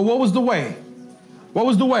 but what was the way? What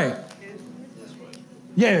was the way?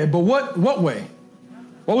 Yeah, but what way?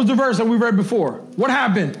 What was the verse that we read before? What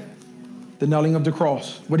happened? The nailing of the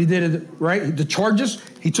cross. What he did, right? The charges,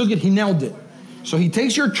 he took it, he nailed it. So he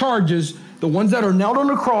takes your charges, the ones that are nailed on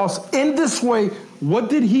the cross, in this way. What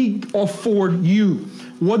did he afford you?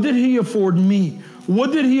 What did he afford me?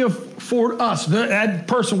 What did he afford us? That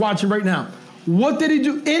person watching right now. What did he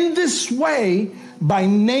do? In this way, by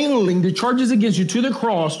nailing the charges against you to the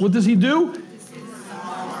cross, what does he do?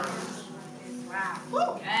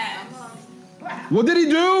 What did he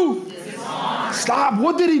do? Disarm. Stop.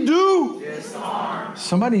 What did he do? Disarm.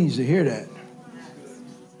 Somebody needs to hear that.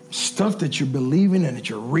 Stuff that you're believing and that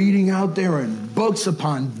you're reading out there and books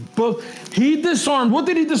upon books. He disarmed. What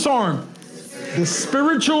did he disarm? The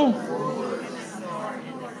spiritual.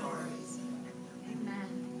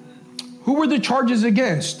 Who were the charges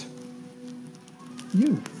against?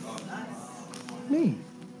 You. Me.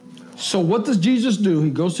 So what does Jesus do? He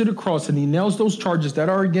goes to the cross and he nails those charges that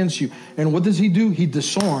are against you. And what does he do? He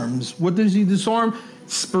disarms. What does he disarm?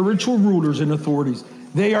 Spiritual rulers and authorities.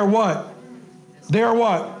 They are what? They are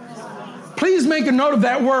what? Disarmed. Please make a note of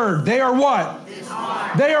that word. They are what?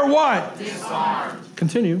 Disarmed. They are what? Disarmed.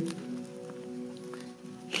 Continue.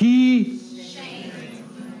 He shamed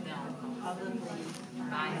them publicly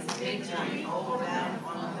by his victory over them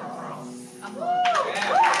on the cross.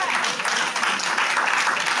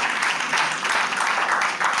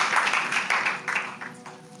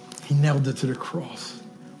 He nailed it to the cross.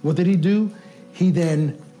 What did he do? He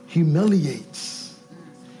then humiliates.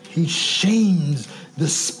 He shames the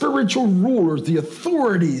spiritual rulers, the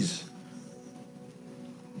authorities.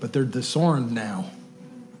 But they're disarmed now.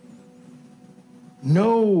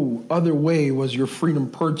 No other way was your freedom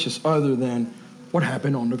purchased other than what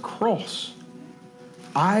happened on the cross.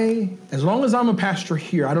 As long as I'm a pastor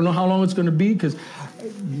here, I don't know how long it's going to be because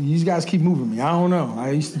these guys keep moving me. I don't know.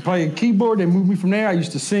 I used to play a keyboard. They moved me from there. I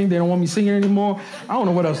used to sing. They don't want me singing anymore. I don't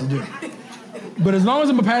know what else to do. But as long as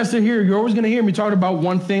I'm a pastor here, you're always going to hear me talking about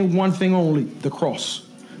one thing only, the cross.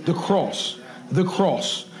 The cross. The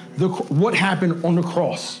cross. What happened on the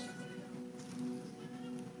cross?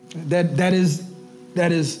 That is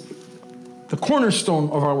the cornerstone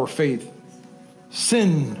of our faith.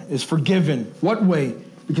 Sin is forgiven. What way?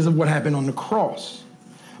 Because of what happened on the cross.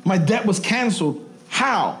 My debt was canceled.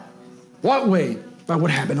 How? What way? By what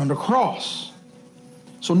happened on the cross.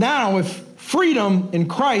 So now if freedom in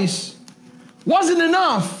Christ wasn't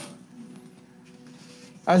enough,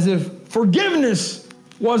 as if forgiveness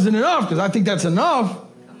wasn't enough, because I think that's enough,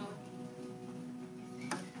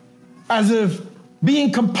 as if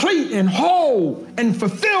being complete and whole and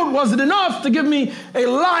fulfilled wasn't enough to give me a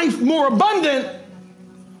life more abundant,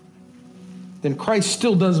 then Christ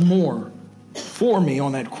still does more for me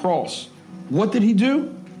on that cross. What did he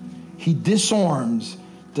do? He disarms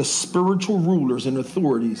the spiritual rulers and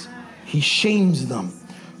authorities. He shames them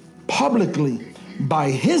publicly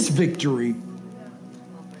by his victory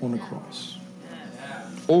on the cross.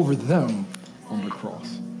 Over them on the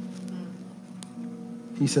cross.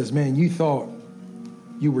 He says, man, you thought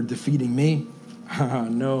you were defeating me?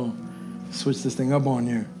 No. Switch this thing up on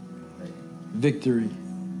you. Victory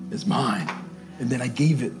is mine. And then I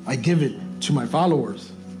give it to my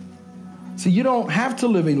followers. See, you don't have to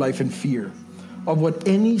live a life in fear of what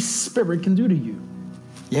any spirit can do to you.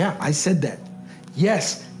 Yeah, I said that.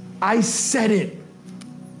 Yes, I said it.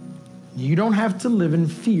 You don't have to live in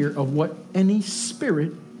fear of what any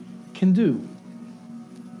spirit can do.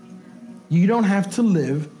 You don't have to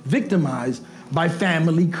live victimized by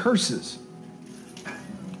family curses.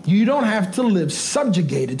 You don't have to live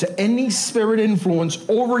subjugated to any spirit influence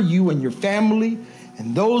over you and your family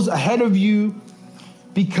and those ahead of you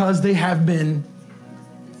because they have been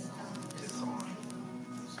disarmed.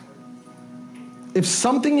 If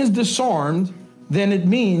something is disarmed, then it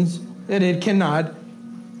means that it cannot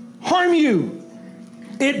harm you.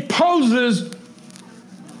 It poses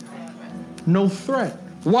no threat.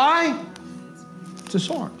 Why?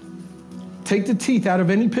 Disarmed. Take the teeth out of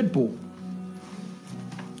any pit bull.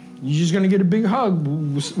 You're just going to get a big hug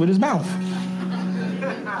with his mouth.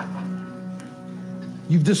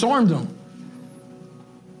 You've disarmed him.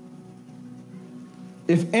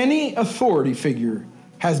 If any authority figure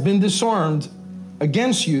has been disarmed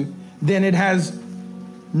against you, then it has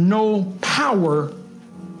no power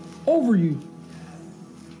over you.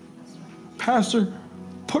 Pastor,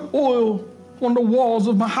 put oil on the walls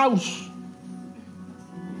of my house.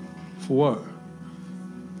 For what?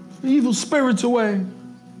 For evil spirits away.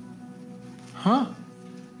 Huh?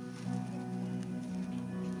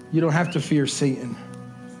 You don't have to fear Satan.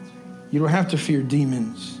 You don't have to fear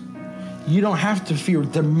demons. You don't have to fear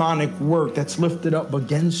demonic work that's lifted up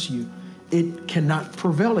against you. It cannot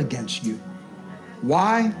prevail against you.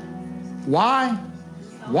 Why? Why?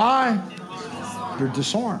 Why? You're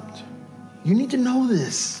disarmed. You need to know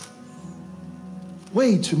this.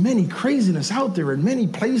 Way too many craziness out there in many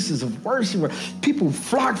places of worship where people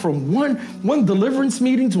flock from one deliverance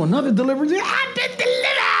meeting to another deliverance. I've been delivered!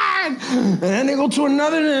 And then they go to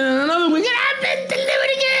another week, and I've been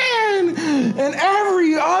delivered again! And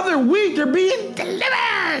every other week they're being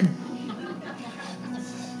delivered!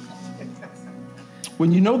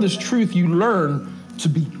 When you know this truth, you learn to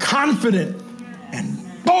be confident and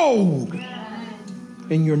bold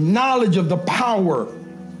in your knowledge of the power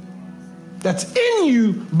that's in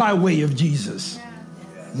you by way of Jesus.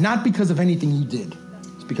 Not because of anything he did.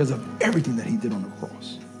 It's because of everything that he did on the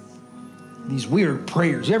cross. These weird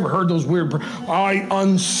prayers. You ever heard those weird prayers? I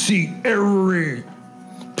unseat every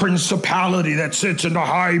principality that sits in the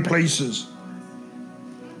high places.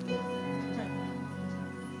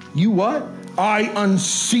 You what? I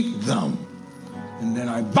unseat them. And then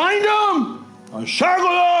I bind them, I shackle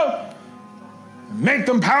them, and make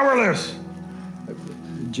them powerless.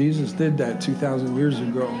 Jesus did that 2,000 years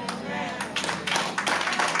ago.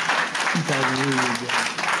 2,000 years ago.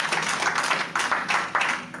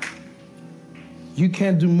 You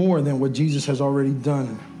can't do more than what Jesus has already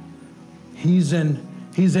done. He's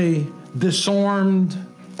a disarmed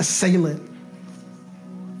assailant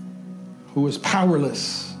who is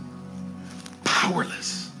powerless.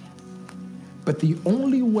 Powerless. But the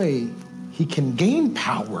only way he can gain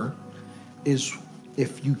power is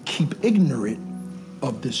if you keep ignorant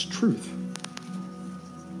of this truth.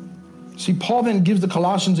 See, Paul then gives the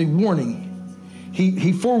Colossians a warning.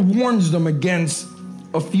 He forewarns them against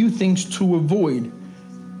a few things to avoid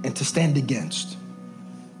and to stand against.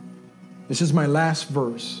 This is my last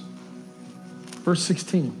verse. Verse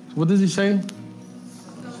 16. What does he say?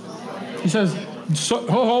 He says,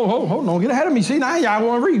 hold on, get ahead of me. See, now y'all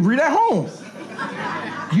want to read. Read at home.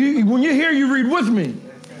 When you're here, you read with me.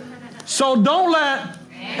 So don't let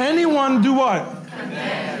anyone do what?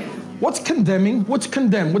 Condemn. What's condemning? What's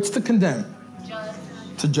condemn? What's to condemn? Judge.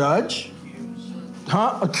 To judge?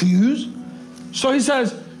 Accuse. So he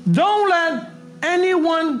says, don't let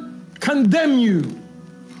anyone condemn you.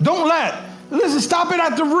 Don't let. Listen, stop it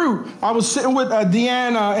at the root. I was sitting with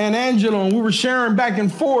Deanna and Angela, and we were sharing back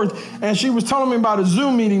and forth, and she was telling me about a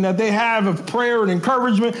Zoom meeting that they have of prayer and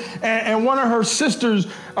encouragement, and one of her sisters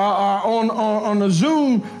on a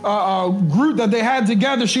Zoom group that they had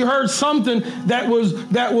together, she heard something that was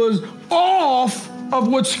off of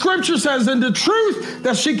what Scripture says and the truth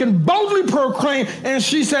that she can boldly proclaim, and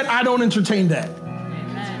she said, I don't entertain that.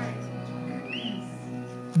 Amen.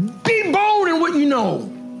 Be bold in what you know.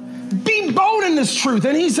 Be bold in this truth.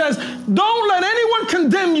 And he says, don't let anyone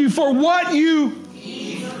condemn you for what you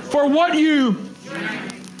eat, for what you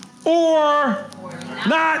drink, or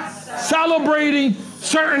not celebrating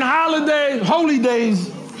certain holy days,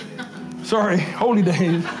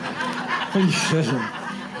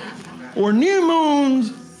 or new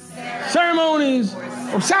moons, ceremonies,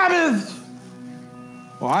 or Sabbaths.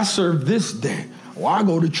 Well, I serve this day. Oh, I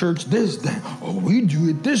go to church this day. Oh, we do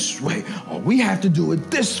it this way. Oh, we have to do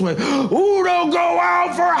it this way. Oh, don't go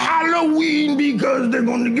out for Halloween because they're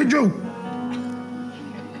going to get you.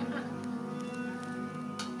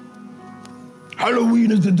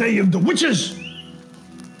 Halloween is the day of the witches.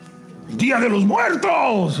 Dia de los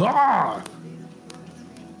Muertos.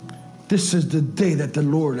 This is the day that the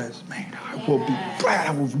Lord has made. I will be glad.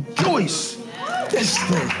 I will rejoice this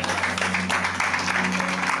day.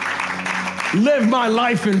 Live my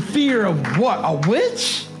life in fear of what? A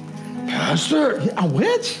witch? Pastor, a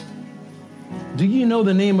witch? Do you know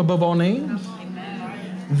the name above all names?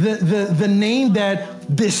 The name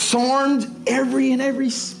that disarmed every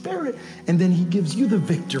spirit. And then he gives you the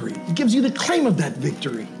victory. He gives you the claim of that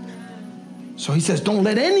victory. So he says, don't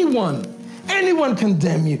let anyone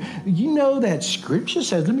condemn you. You know that Scripture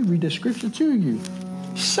says, let me read the Scripture to you.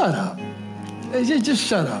 Shut up. Just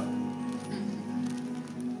shut up.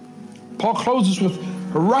 Paul closes with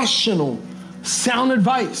rational, sound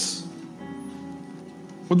advice.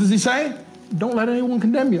 What does he say? Don't let anyone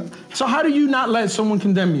condemn you. So how do you not let someone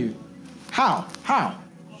condemn you? How? Shut up.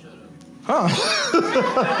 Huh?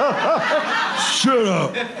 Shut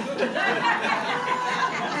up.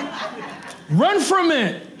 Run from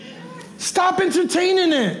it. Stop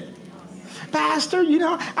entertaining it. Pastor,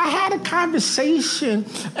 I had a conversation,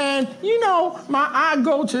 and I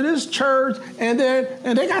go to this church, and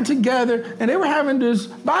they got together, and they were having this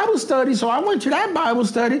Bible study, so I went to that Bible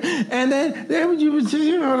study, and then they were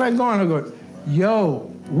going,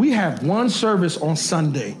 yo, we have one service on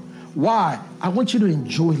Sunday. Why? I want you to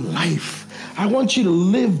enjoy life. I want you to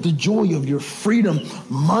live the joy of your freedom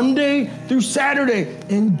Monday through Saturday.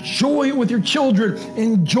 Enjoy it with your children.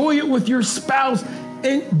 Enjoy it with your spouse.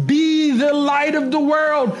 And be the light of the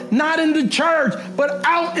world, not in the church, but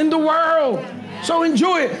out in the world. So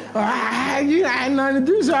enjoy it. I had nothing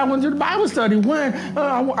to do, so I went to the Bible study. When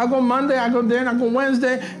I go Monday, I go there, and I go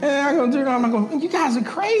Wednesday, and I go there, and I go, you guys are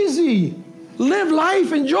crazy. Live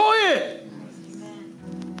life, enjoy it.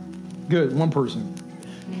 Good, one person.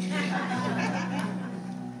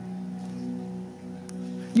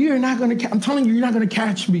 I'm telling you, you're not going to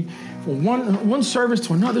catch me from one service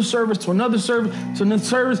to another service to another service to another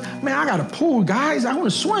service. Man, I got a pool, guys. I want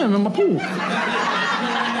to swim in my pool.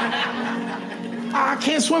 I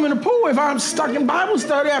can't swim in the pool if I'm stuck in Bible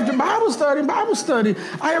study after Bible study, Bible study.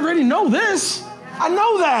 I already know this. I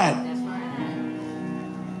know that.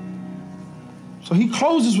 So he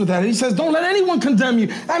closes with that. He says, don't let anyone condemn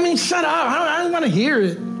you. I mean, shut up. I don't want to hear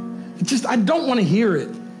it. I don't want to hear it.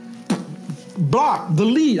 block,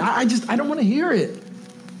 delete. I don't want to hear it.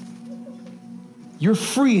 You're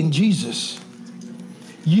free in Jesus.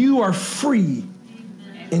 You are free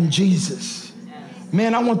in Jesus.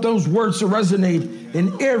 Man, I want those words to resonate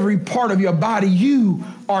in every part of your body. You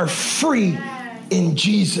are free in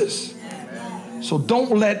Jesus. So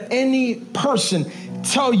don't let any person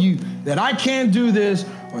tell you that I can't do this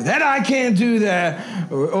or that I can't do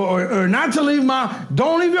that or not to leave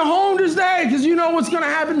don't leave your home this day because you know what's going to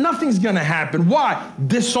happen. Nothing's going to happen. Why?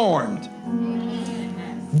 Disarmed.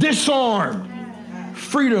 Disarmed.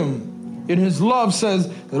 Freedom in his love says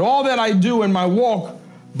that all that I do in my walk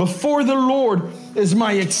before the Lord is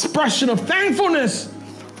my expression of thankfulness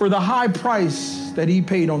for the high price that he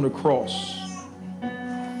paid on the cross.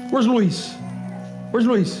 Where's Luis? Where's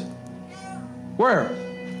Luis? Where?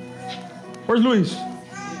 Where's Luis?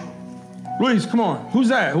 Luis, come on. Who's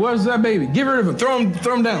that? Who is that baby? Get rid of him. Throw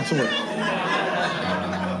him down somewhere.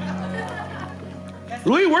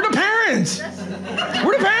 Luis, where the parents?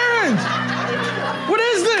 Where the parents? What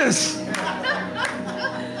is this?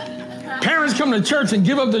 Parents come to church and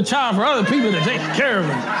give up their child for other people to take care of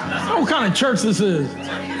them. What kind of church this is?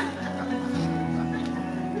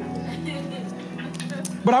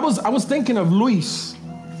 But I was thinking of Luis,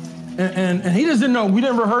 and he doesn't know. We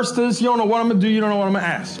didn't rehearse this. You don't know what I'm gonna do. You don't know what I'm gonna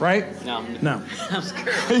ask, right? No. I'm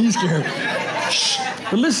scared. He's scared. Shh.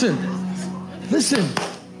 But listen.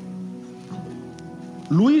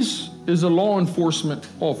 Luis is a law enforcement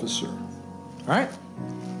officer, all right?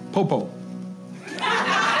 Popo.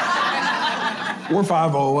 Or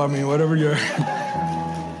 5-0, I mean, whatever you're.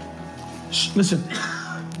 Shh, listen,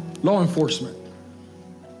 law enforcement.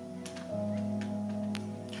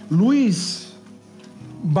 Luis,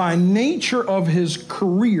 by nature of his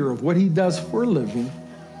career, of what he does for a living,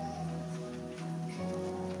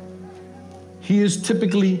 he is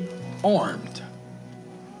typically armed.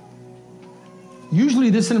 Usually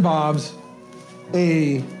this involves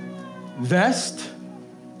a vest.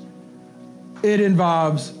 It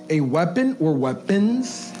involves a weapon or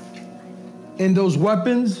weapons. In those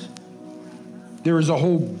weapons, there is a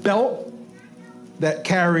whole belt that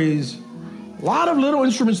carries a lot of little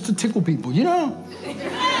instruments to tickle people, you know?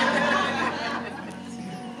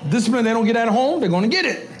 Discipline they don't get at home, they're gonna get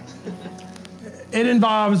it. It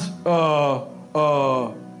involves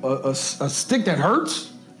a stick that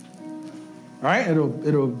hurts, right?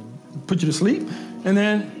 It'll put you to sleep. And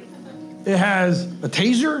then it has a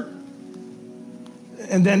taser.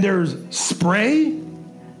 And then there's spray.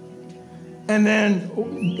 And then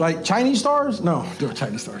like Chinese stars? No, they're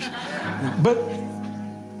Chinese stars.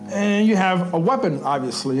 And you have a weapon,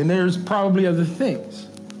 obviously, and there's probably other things.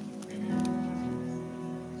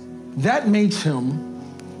 That makes him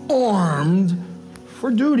armed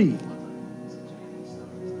for duty.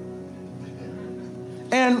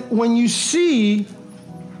 And when you see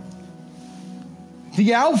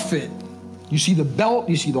the outfit, you see the belt,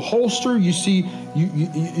 you see the holster, you see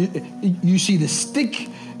you see the stick,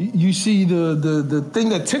 you see the thing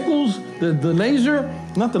that tickles, the laser,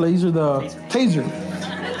 not the laser, the taser.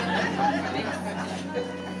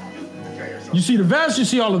 You see the vest, you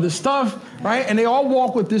see all of this stuff, right? And they all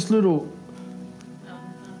walk with this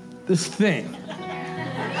thing.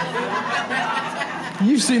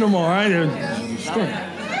 You've seen them all, right? This thing.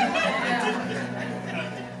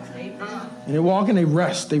 And they walk and they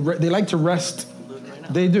rest. They like to rest.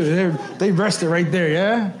 They do. They rest it right there,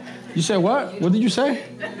 yeah? You said what? What did you say?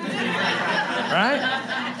 Right?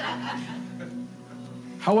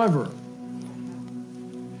 However,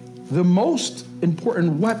 the most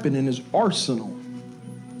important weapon in his arsenal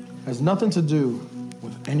has nothing to do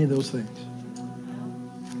with any of those things.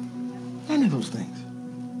 Any of those things.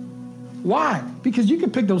 Why? Because you can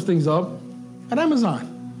pick those things up at Amazon.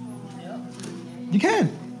 You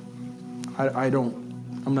can.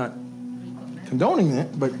 I'm not condoning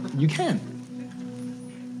it, but you can.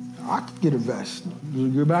 I could get a vest.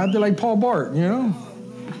 You're about to like Paul Bart, you know?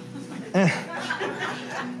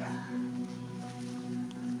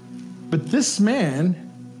 But this man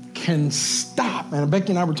can stop, and Becky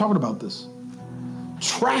and I were talking about this,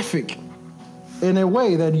 traffic in a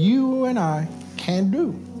way that you and I can't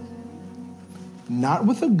do. Not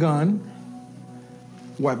with a gun,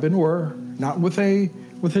 weapon, or not with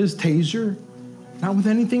his taser, not with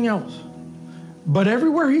anything else. But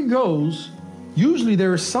everywhere he goes, usually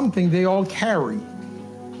there is something they all carry.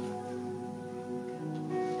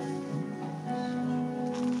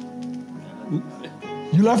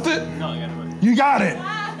 You left it? No, I got it. You got it.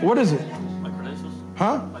 What is it? My credentials?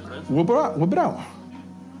 Huh? My credentials? Whip it out. Whip it out.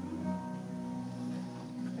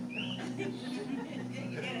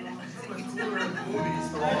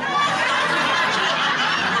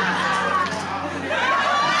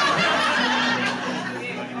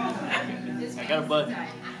 but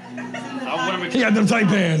I want to make He got them tight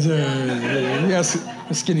pants. Yes,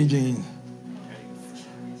 the skinny jeans.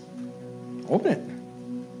 Open it.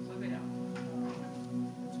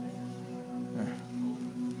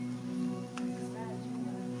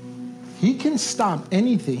 He can stop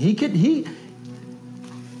anything.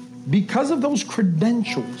 Because of those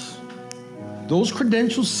credentials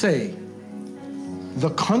say the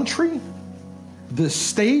country, the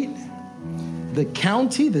state, the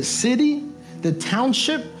county, the city, the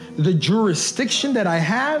township, the jurisdiction that I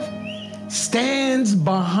have stands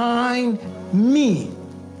behind me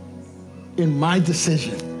in my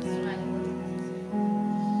decision.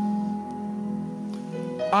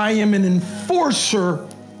 I am an enforcer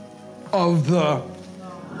of the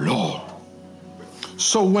law.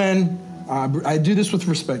 So when I do this with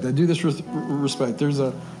respect, there's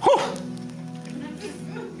a, whew,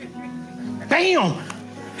 bam!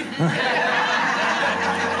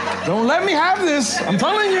 Don't let me have this, I'm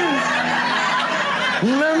telling you.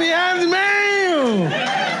 Let me have this, bam!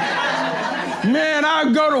 Man,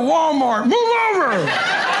 I'll go to Walmart, move over!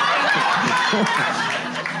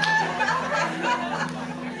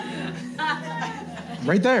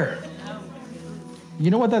 Right there.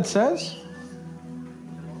 You know what that says?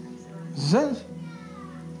 It says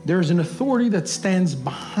there's an authority that stands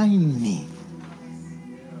behind me.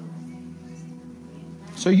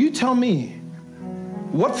 So you tell me,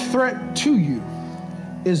 what threat to you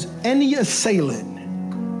is any assailant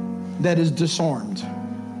that is disarmed?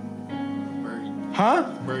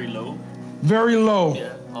 Very low. Very low.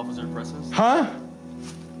 Yeah, officer presses.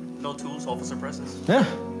 No tools, officer presses. Yeah.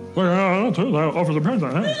 Well, officer presses.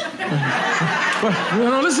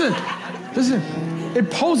 Well, listen. It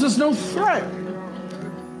poses no threat.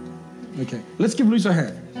 Okay, let's give Luis a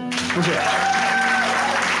hand. Okay.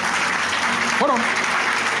 Hold on.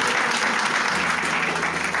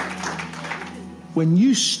 When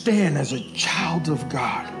you stand as a child of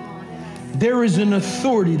God, there is an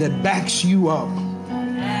authority that backs you up.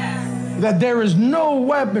 That there is no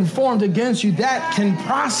weapon formed against you that can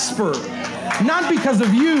prosper. Not because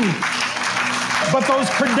of you, but those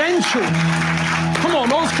credentials. Come on,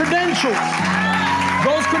 those credentials.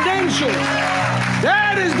 Those credentials.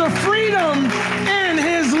 That is the freedom in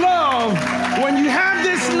His love. When you have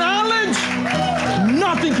this knowledge,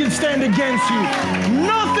 nothing can stand against you.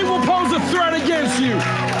 Nothing will pose a threat against you.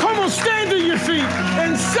 Come on, stand to your feet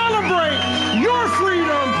and celebrate your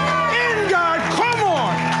freedom in God. Come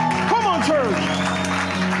on. Come on, church.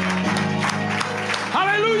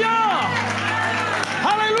 Hallelujah.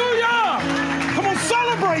 Hallelujah. Come on,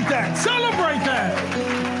 celebrate that. Celebrate that.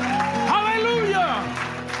 Hallelujah.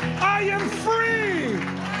 I am free.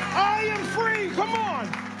 I am free. Come on.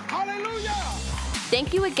 Hallelujah.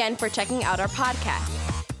 Thank you again for checking out our podcast.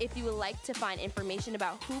 If you would like to find information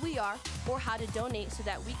about who we are or how to donate so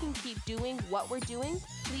that we can keep doing what we're doing,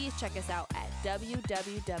 please check us out at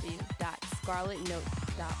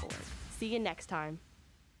www.scarletnote.org. See you next time.